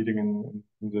they're leading in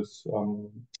this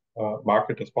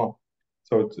market as well.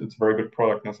 So it's a very good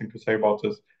product, nothing to say about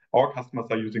this. Our customers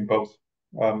are using both.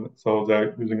 So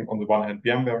they're using, on the one hand,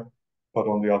 VMware, but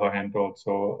on the other hand,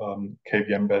 also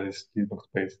KVM-based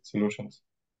Linux-based solutions.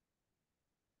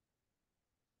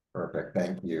 Perfect,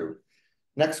 thank you.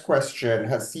 Next question,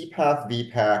 has CPath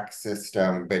VPAC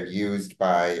system been used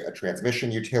by a transmission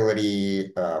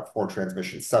utility for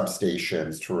transmission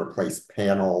substations to replace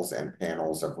panels and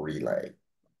panels of relay?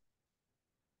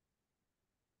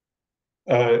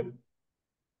 As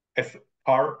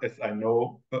far as I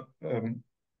know,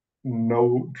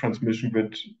 no transmission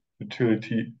grid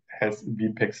utility has a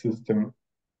VPAC system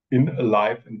in a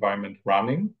live environment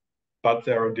running, but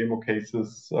there are demo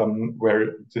cases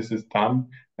where this is done.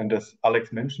 And as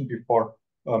Alex mentioned before,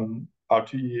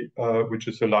 RTE, which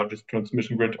is the largest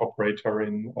transmission grid operator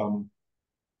in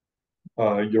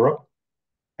Europe,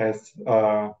 has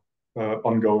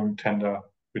ongoing tender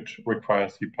which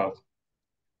requires CPath.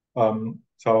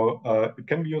 It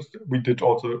can be used. We did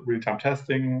also real-time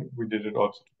testing. We did it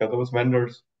also together with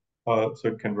vendors, so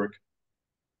it can work.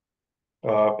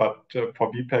 But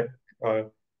for VPAC,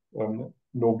 no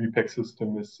VPAC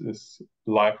system is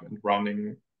live and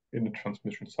running in the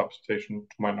transmission substation,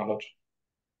 to my knowledge.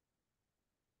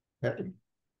 Okay.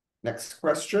 Next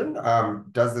question.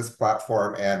 Does this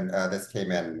platform, and this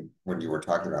came in when you were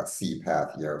talking about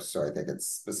CPath, Jos, so I think it's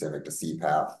specific to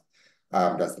CPath.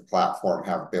 Does the platform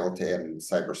have built-in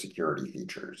cybersecurity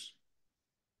features?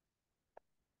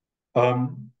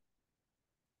 CPath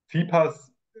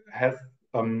has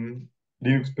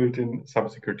Linux built-in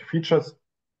cybersecurity features,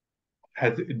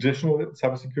 has additional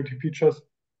cybersecurity features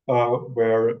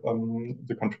where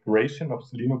the configuration of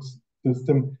the Linux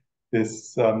system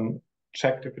is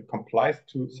checked if it complies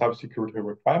to cybersecurity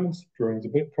requirements during the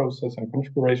build process and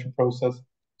configuration process.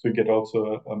 So you get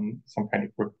also some kind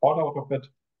of report out of it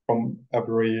from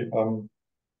every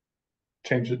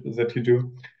change that you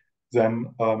do.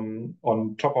 Then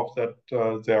on top of that,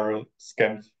 there are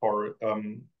scans for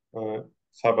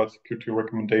cybersecurity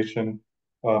recommendation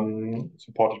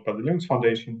supported by the Linux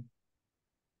Foundation.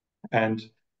 And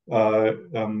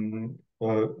then,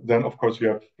 of course, you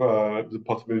have the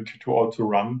possibility to also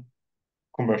run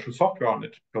commercial software on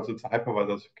it, because it's a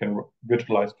hypervisor, so you can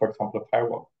virtualize, for example, a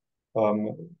firewall,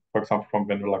 for example, from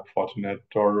vendor like Fortinet,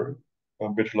 or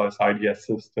virtualize IDS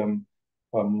system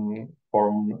from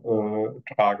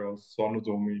Dragos,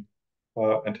 Sonozomi,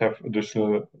 and have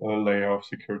additional layer of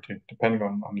security, depending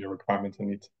on your requirements and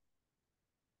needs.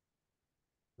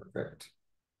 Perfect.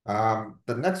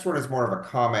 The next one is more of a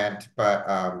comment, but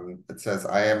it says,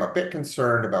 I am a bit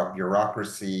concerned about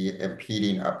bureaucracy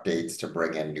impeding updates to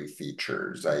bring in new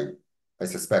features. I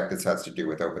suspect this has to do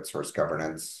with open source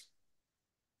governance.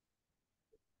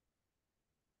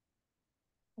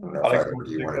 I don't know if Alex, either you of want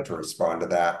to you take wanted that? to respond to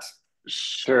that.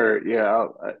 Sure. Yeah.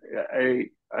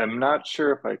 I'm not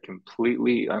sure if I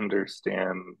completely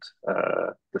understand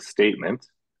the statement.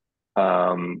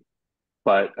 Um,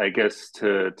 but I guess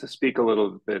to speak a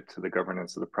little bit to the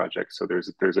governance of the project. So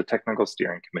there's a technical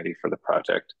steering committee for the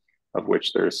project, of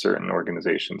which there are certain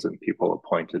organizations and people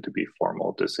appointed to be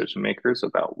formal decision makers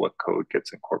about what code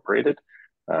gets incorporated.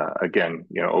 Again,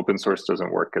 open source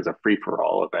doesn't work as a free for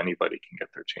all of anybody can get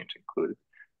their change included.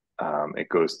 It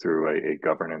goes through a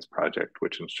governance project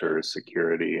which ensures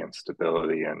security and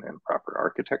stability and proper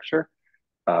architecture.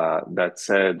 That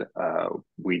said,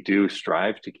 we do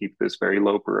strive to keep this very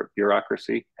low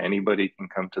bureaucracy. Anybody can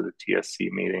come to the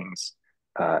TSC meetings.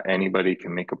 Anybody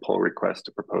can make a pull request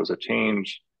to propose a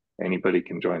change. Anybody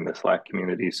can join the Slack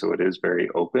community. So it is very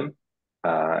open.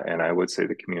 And I would say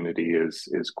the community is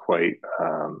quite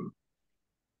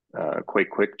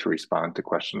quick to respond to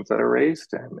questions that are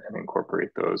raised and incorporate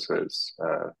those as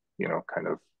kind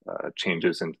of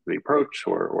changes into the approach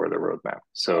or the roadmap.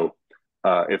 So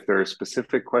if there are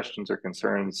specific questions or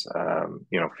concerns,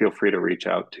 feel free to reach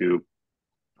out to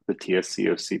the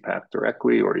TSC of CPAP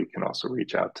directly, or you can also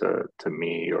reach out to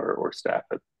me or staff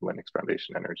at Linux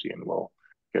Foundation Energy, and we'll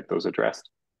get those addressed.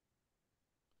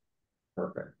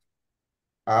 Perfect.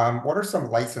 What are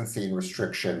some licensing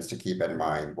restrictions to keep in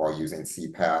mind while using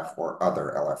CPAP or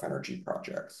other LF Energy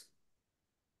projects?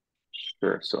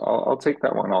 Sure. So I'll take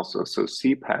that one also. So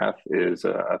CPAP is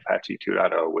Apache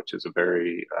 2.0, which is a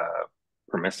very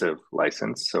permissive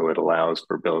license. So it allows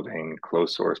for building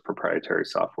closed source proprietary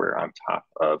software on top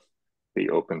of the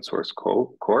open source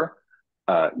core.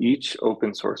 Each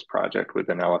open source project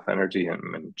within LF Energy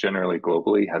and generally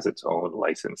globally has its own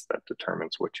license that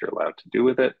determines what you're allowed to do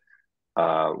with it.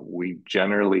 We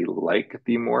generally like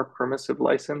the more permissive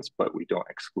license, but we don't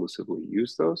exclusively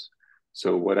use those.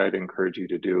 So what I'd encourage you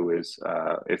to do is,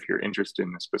 if you're interested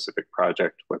in a specific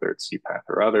project, whether it's CPAP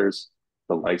or others,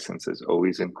 the license is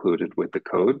always included with the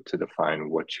code to define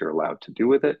what you're allowed to do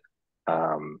with it.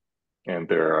 And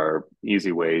there are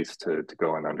easy ways to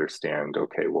go and understand,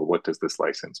 okay, well, what does this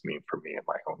license mean for me and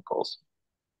my own goals?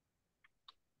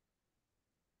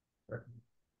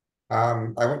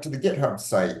 I went to the GitHub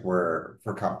site for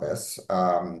Compass.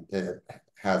 It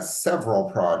has several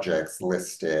projects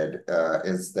listed.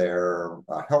 Is there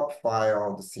a help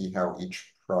file to see how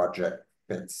each project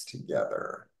fits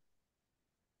together?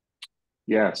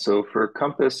 Yeah, so for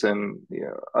Compass and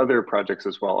other projects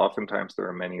as well, oftentimes there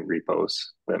are many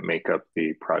repos that make up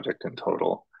the project in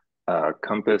total.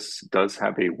 Compass does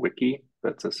have a wiki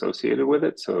that's associated with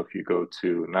it. So if you go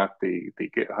to not the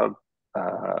GitHub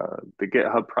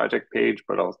project page,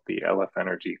 but also the LF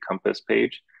Energy Compass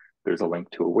page, there's a link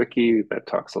to a wiki that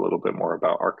talks a little bit more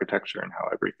about architecture and how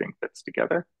everything fits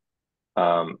together.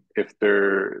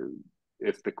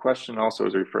 If the question also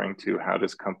is referring to how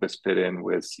does Compass fit in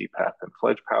with CPAP and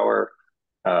Fledge Power,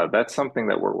 that's something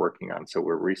that we're working on. So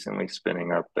we're recently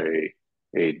spinning up a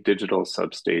digital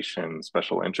substation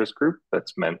special interest group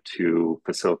that's meant to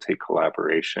facilitate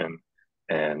collaboration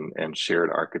and shared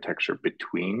architecture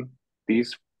between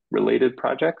these related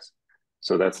projects.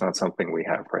 So that's not something we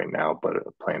have right now, but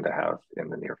a plan to have in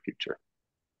the near future.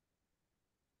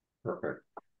 Perfect.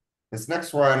 This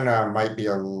next one might be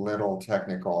a little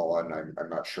technical, and I'm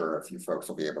not sure if you folks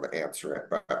will be able to answer it,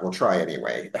 but we'll try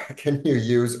anyway. Can you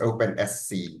use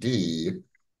OpenSCD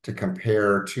to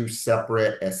compare two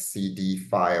separate SCD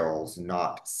files,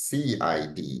 not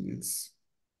CIDs?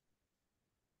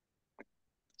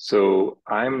 So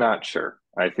I'm not sure.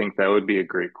 I think that would be a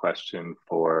great question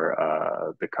for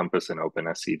the Compass and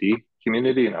OpenSCD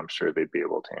community, and I'm sure they'd be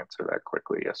able to answer that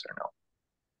quickly, yes or no.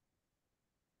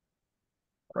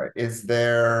 Right. Is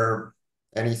there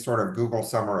any sort of Google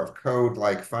Summer of Code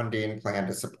like funding plan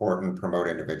to support and promote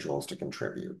individuals to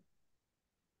contribute?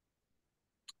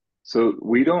 So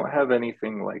we don't have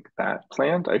anything like that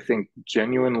planned. I think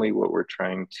genuinely what we're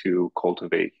trying to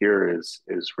cultivate here is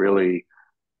really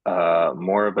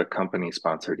more of a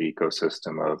company-sponsored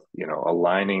ecosystem of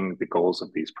aligning the goals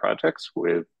of these projects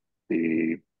with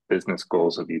the business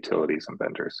goals of utilities and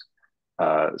vendors.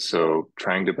 So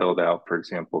trying to build out, for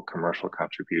example, commercial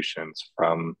contributions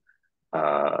from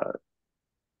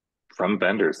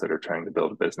vendors that are trying to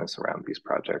build a business around these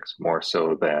projects, more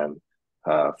so than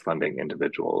funding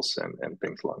individuals and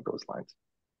things along those lines.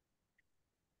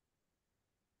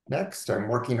 Next, I'm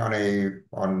working on a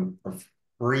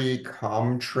free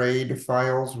Comtrade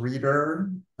files reader,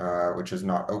 which is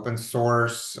not open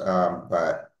source,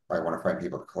 but I want to find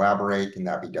people to collaborate. Can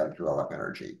that be done through LF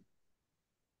Energy?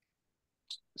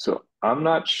 So I'm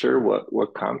not sure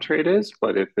what Comtrade is,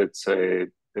 but if it's a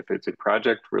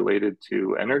project related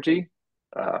to energy,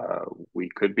 we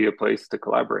could be a place to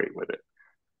collaborate with it.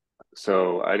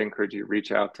 So I'd encourage you to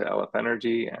reach out to LF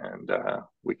Energy and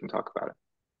we can talk about it.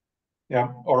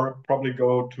 Yeah, or probably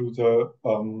go to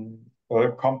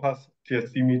the Compass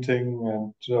TSC meeting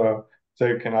and so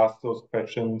you can ask those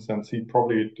questions and see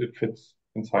probably it fits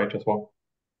inside as well.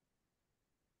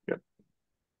 Yep.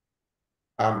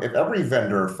 If every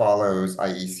vendor follows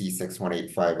IEC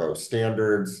 61850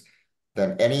 standards,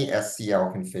 then any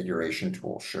SCL configuration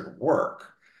tool should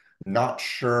work. Not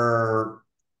sure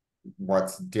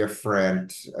what's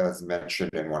different as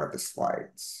mentioned in one of the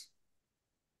slides.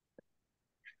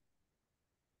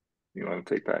 You want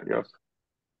to take that, Jos?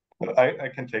 I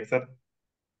can take that.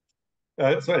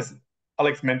 So as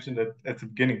Alex mentioned at the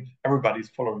beginning, everybody's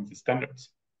following the standards,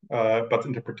 but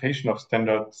interpretation of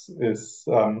standards is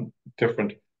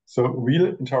different. So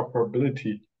real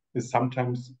interoperability is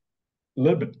sometimes a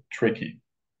little bit tricky.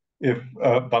 If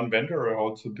one vendor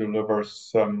also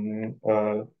delivers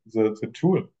the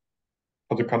tool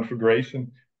for the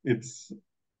configuration, it's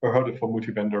a hurdle for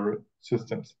multi-vendor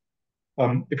systems.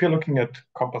 If you're looking at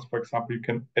Compass, for example, you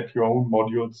can add your own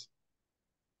modules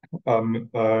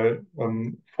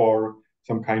for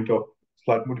some kind of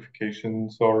slight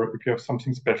modifications, or if you have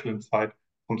something special inside,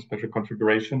 some special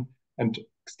configuration, and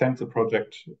extend the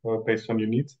project based on your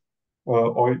needs,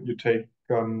 or you take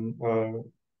your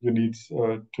needs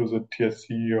to the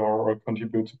TSC or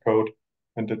contribute the code,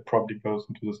 and it probably goes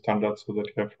into the standard so that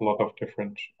you have a lot of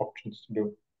different options to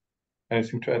do.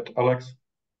 Anything to add, Alex?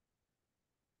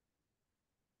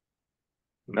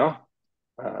 No,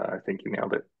 I think you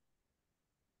nailed it.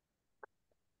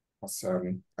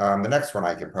 Awesome. The next one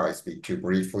I can probably speak to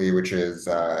briefly, which is,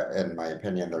 in my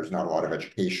opinion, there's not a lot of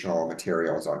educational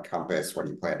materials on Compass. What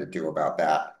do you plan to do about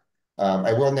that?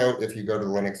 I will note, if you go to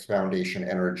Linux Foundation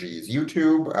Energy's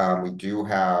YouTube, we do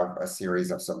have a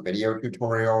series of some video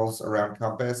tutorials around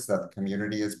Compass that the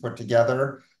community has put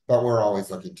together, but we're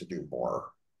always looking to do more.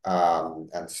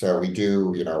 And so we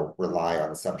do, rely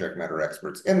on subject matter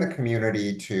experts in the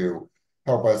community to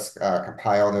help us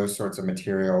compile those sorts of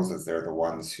materials, as they're the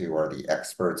ones who are the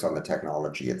experts on the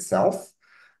technology itself.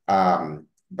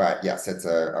 But yes, it's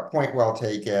a point well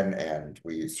taken, and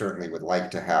we certainly would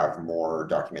like to have more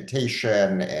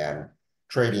documentation and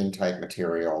trading type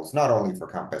materials, not only for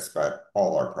Compass, but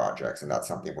all our projects. And that's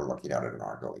something we're looking at on an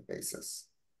ongoing basis.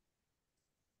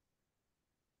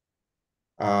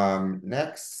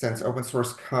 Next, since open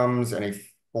source comes in a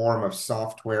form of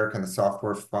software, can the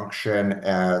software function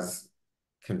as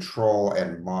control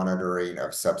and monitoring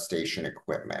of substation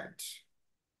equipment?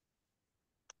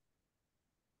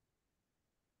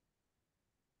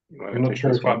 I'm not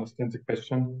sure if I understand the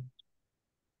question.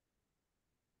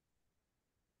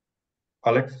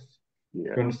 Alex, yeah. Do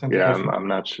you understand the question?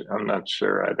 I'm not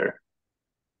sure either.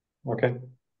 Okay,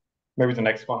 maybe the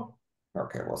next one.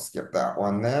 Okay, we'll skip that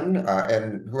one then.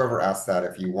 And whoever asked that,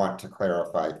 if you want to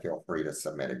clarify, feel free to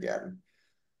submit again.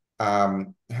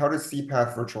 How does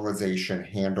CPath virtualization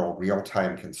handle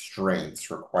real-time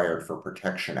constraints required for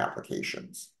protection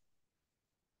applications?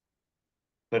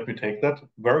 Let me take that.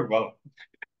 Very well.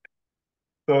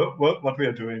 So what we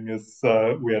are doing is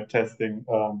we are testing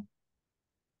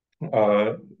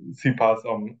CPath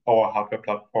on our hardware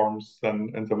platforms,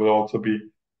 and there will also be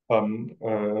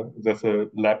there's a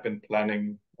lab in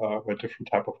planning where different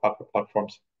type of hardware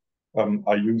platforms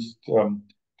are used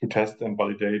to test and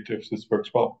validate if this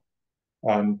works well.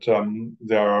 And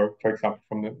there are, for example,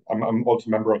 I'm also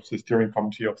a member of the steering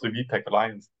committee of the VTech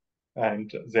Alliance,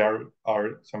 and there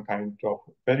are some kind of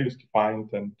values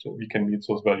defined, and we can meet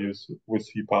those values with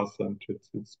CPath, and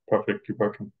it's perfectly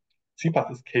working.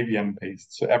 CPath is KVM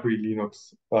based, so every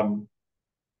Linux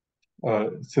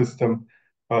system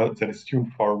that is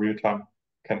tuned for real time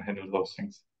can handle those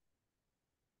things.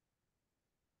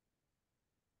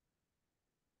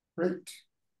 Great.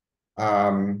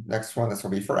 Next one, this will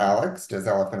be for Alex. Does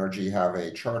LF Energy have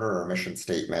a charter or mission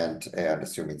statement? And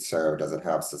assuming so, does it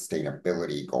have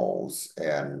sustainability goals?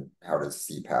 And how does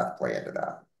CPath play into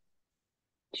that?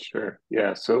 Sure.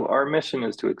 Yeah. So our mission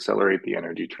is to accelerate the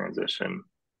energy transition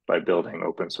by building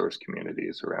open source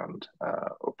communities around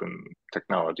open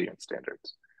technology and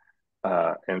standards.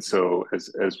 And so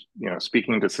as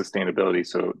speaking to sustainability,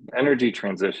 so energy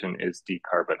transition is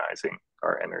decarbonizing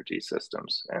our energy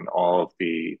systems and all of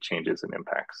the changes and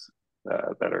impacts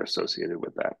that are associated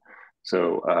with that.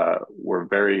 So we're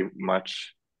very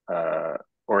much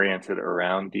oriented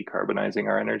around decarbonizing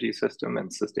our energy system and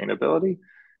sustainability.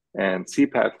 And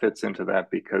CPath fits into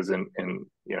that because in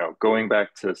going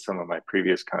back to some of my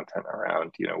previous content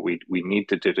around, we need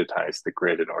to digitize the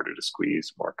grid in order to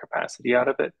squeeze more capacity out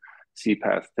of it.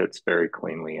 CPATH fits very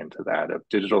cleanly into that. Of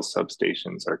digital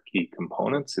substations are key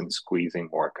components in squeezing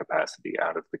more capacity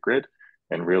out of the grid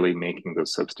and really making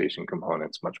those substation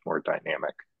components much more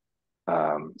dynamic.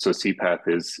 So CPATH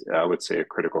is, I would say, a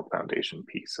critical foundation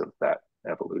piece of that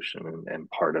evolution and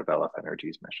part of LF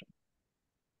Energy's mission.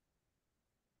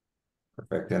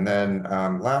 Perfect. And then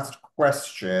last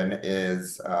question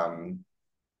is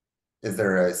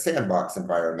there a sandbox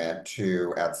environment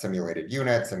to add simulated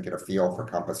units and get a feel for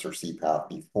Compass or CPATH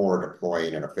before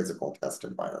deploying in a physical test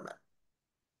environment?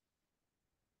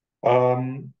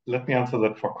 Let me answer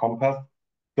that for Compass.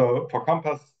 So for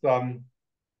Compass, you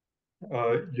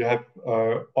have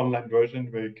an online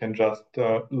version where you can just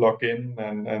log in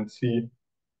and see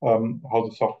how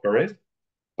the software is.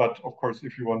 But of course,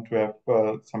 if you want to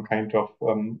have some kind of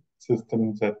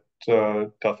system that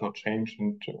does not change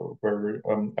and where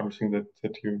everything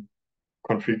that you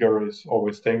configure is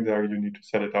always staying there, you need to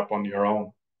set it up on your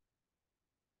own.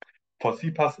 For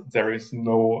CPAS, there is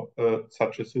no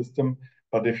such a system,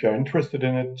 but if you're interested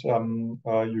in it,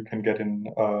 you can get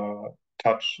in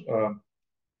touch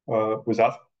with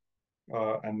us,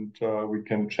 and we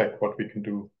can check what we can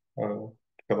do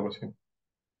together with you.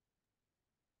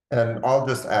 And I'll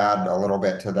just add a little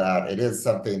bit to that. It is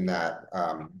something that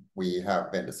we have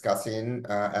been discussing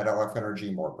at LF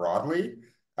Energy more broadly,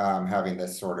 having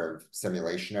this sort of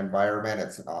simulation environment.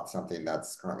 It's not something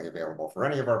that's currently available for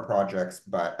any of our projects,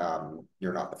 but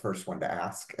you're not the first one to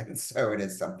ask. And so it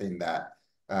is something that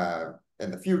in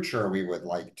the future, we would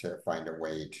like to find a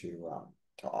way to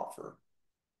offer.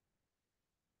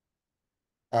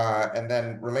 And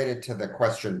then related to the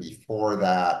question before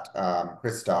that,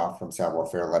 Christoph from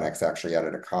Savoir-Faire Linux actually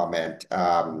added a comment.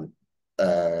 I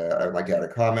would like to add a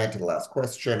comment to the last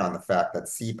question on the fact that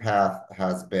CPATH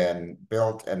has been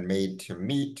built and made to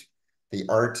meet the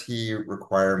RT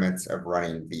requirements of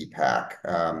running VPAC.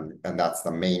 And that's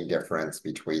the main difference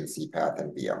between CPATH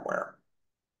and VMware.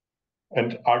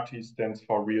 And RT stands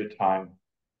for real time.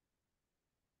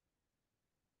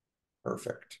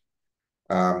 Perfect.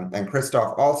 And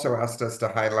Christoph also asked us to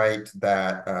highlight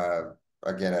that,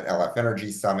 again, at LF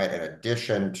Energy Summit, in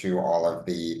addition to all of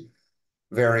the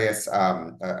various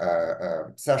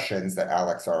sessions that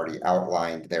Alex already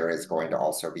outlined, there is going to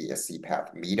also be a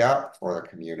CPATH meetup for the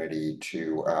community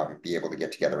to be able to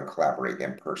get together and collaborate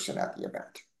in person at the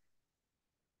event.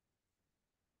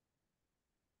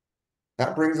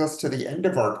 That brings us to the end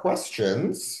of our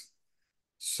questions.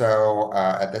 So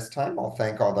at this time, I'll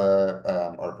thank all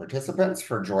our participants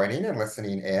for joining and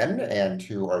listening in, and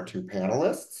to our two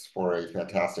panelists for a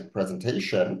fantastic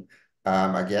presentation.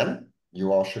 Again,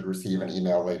 you all should receive an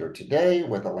email later today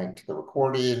with a link to the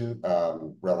recording,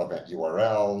 relevant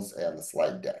URLs, and the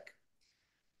slide deck.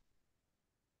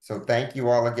 So thank you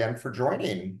all again for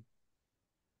joining.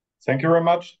 Thank you very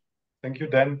much. Thank you,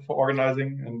 Dan, for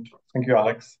organizing, and thank you,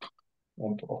 Alex.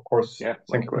 And of course,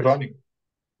 thank you for joining.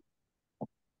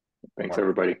 Thanks,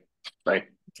 everybody. Bye.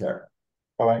 Take care.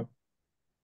 Bye-bye.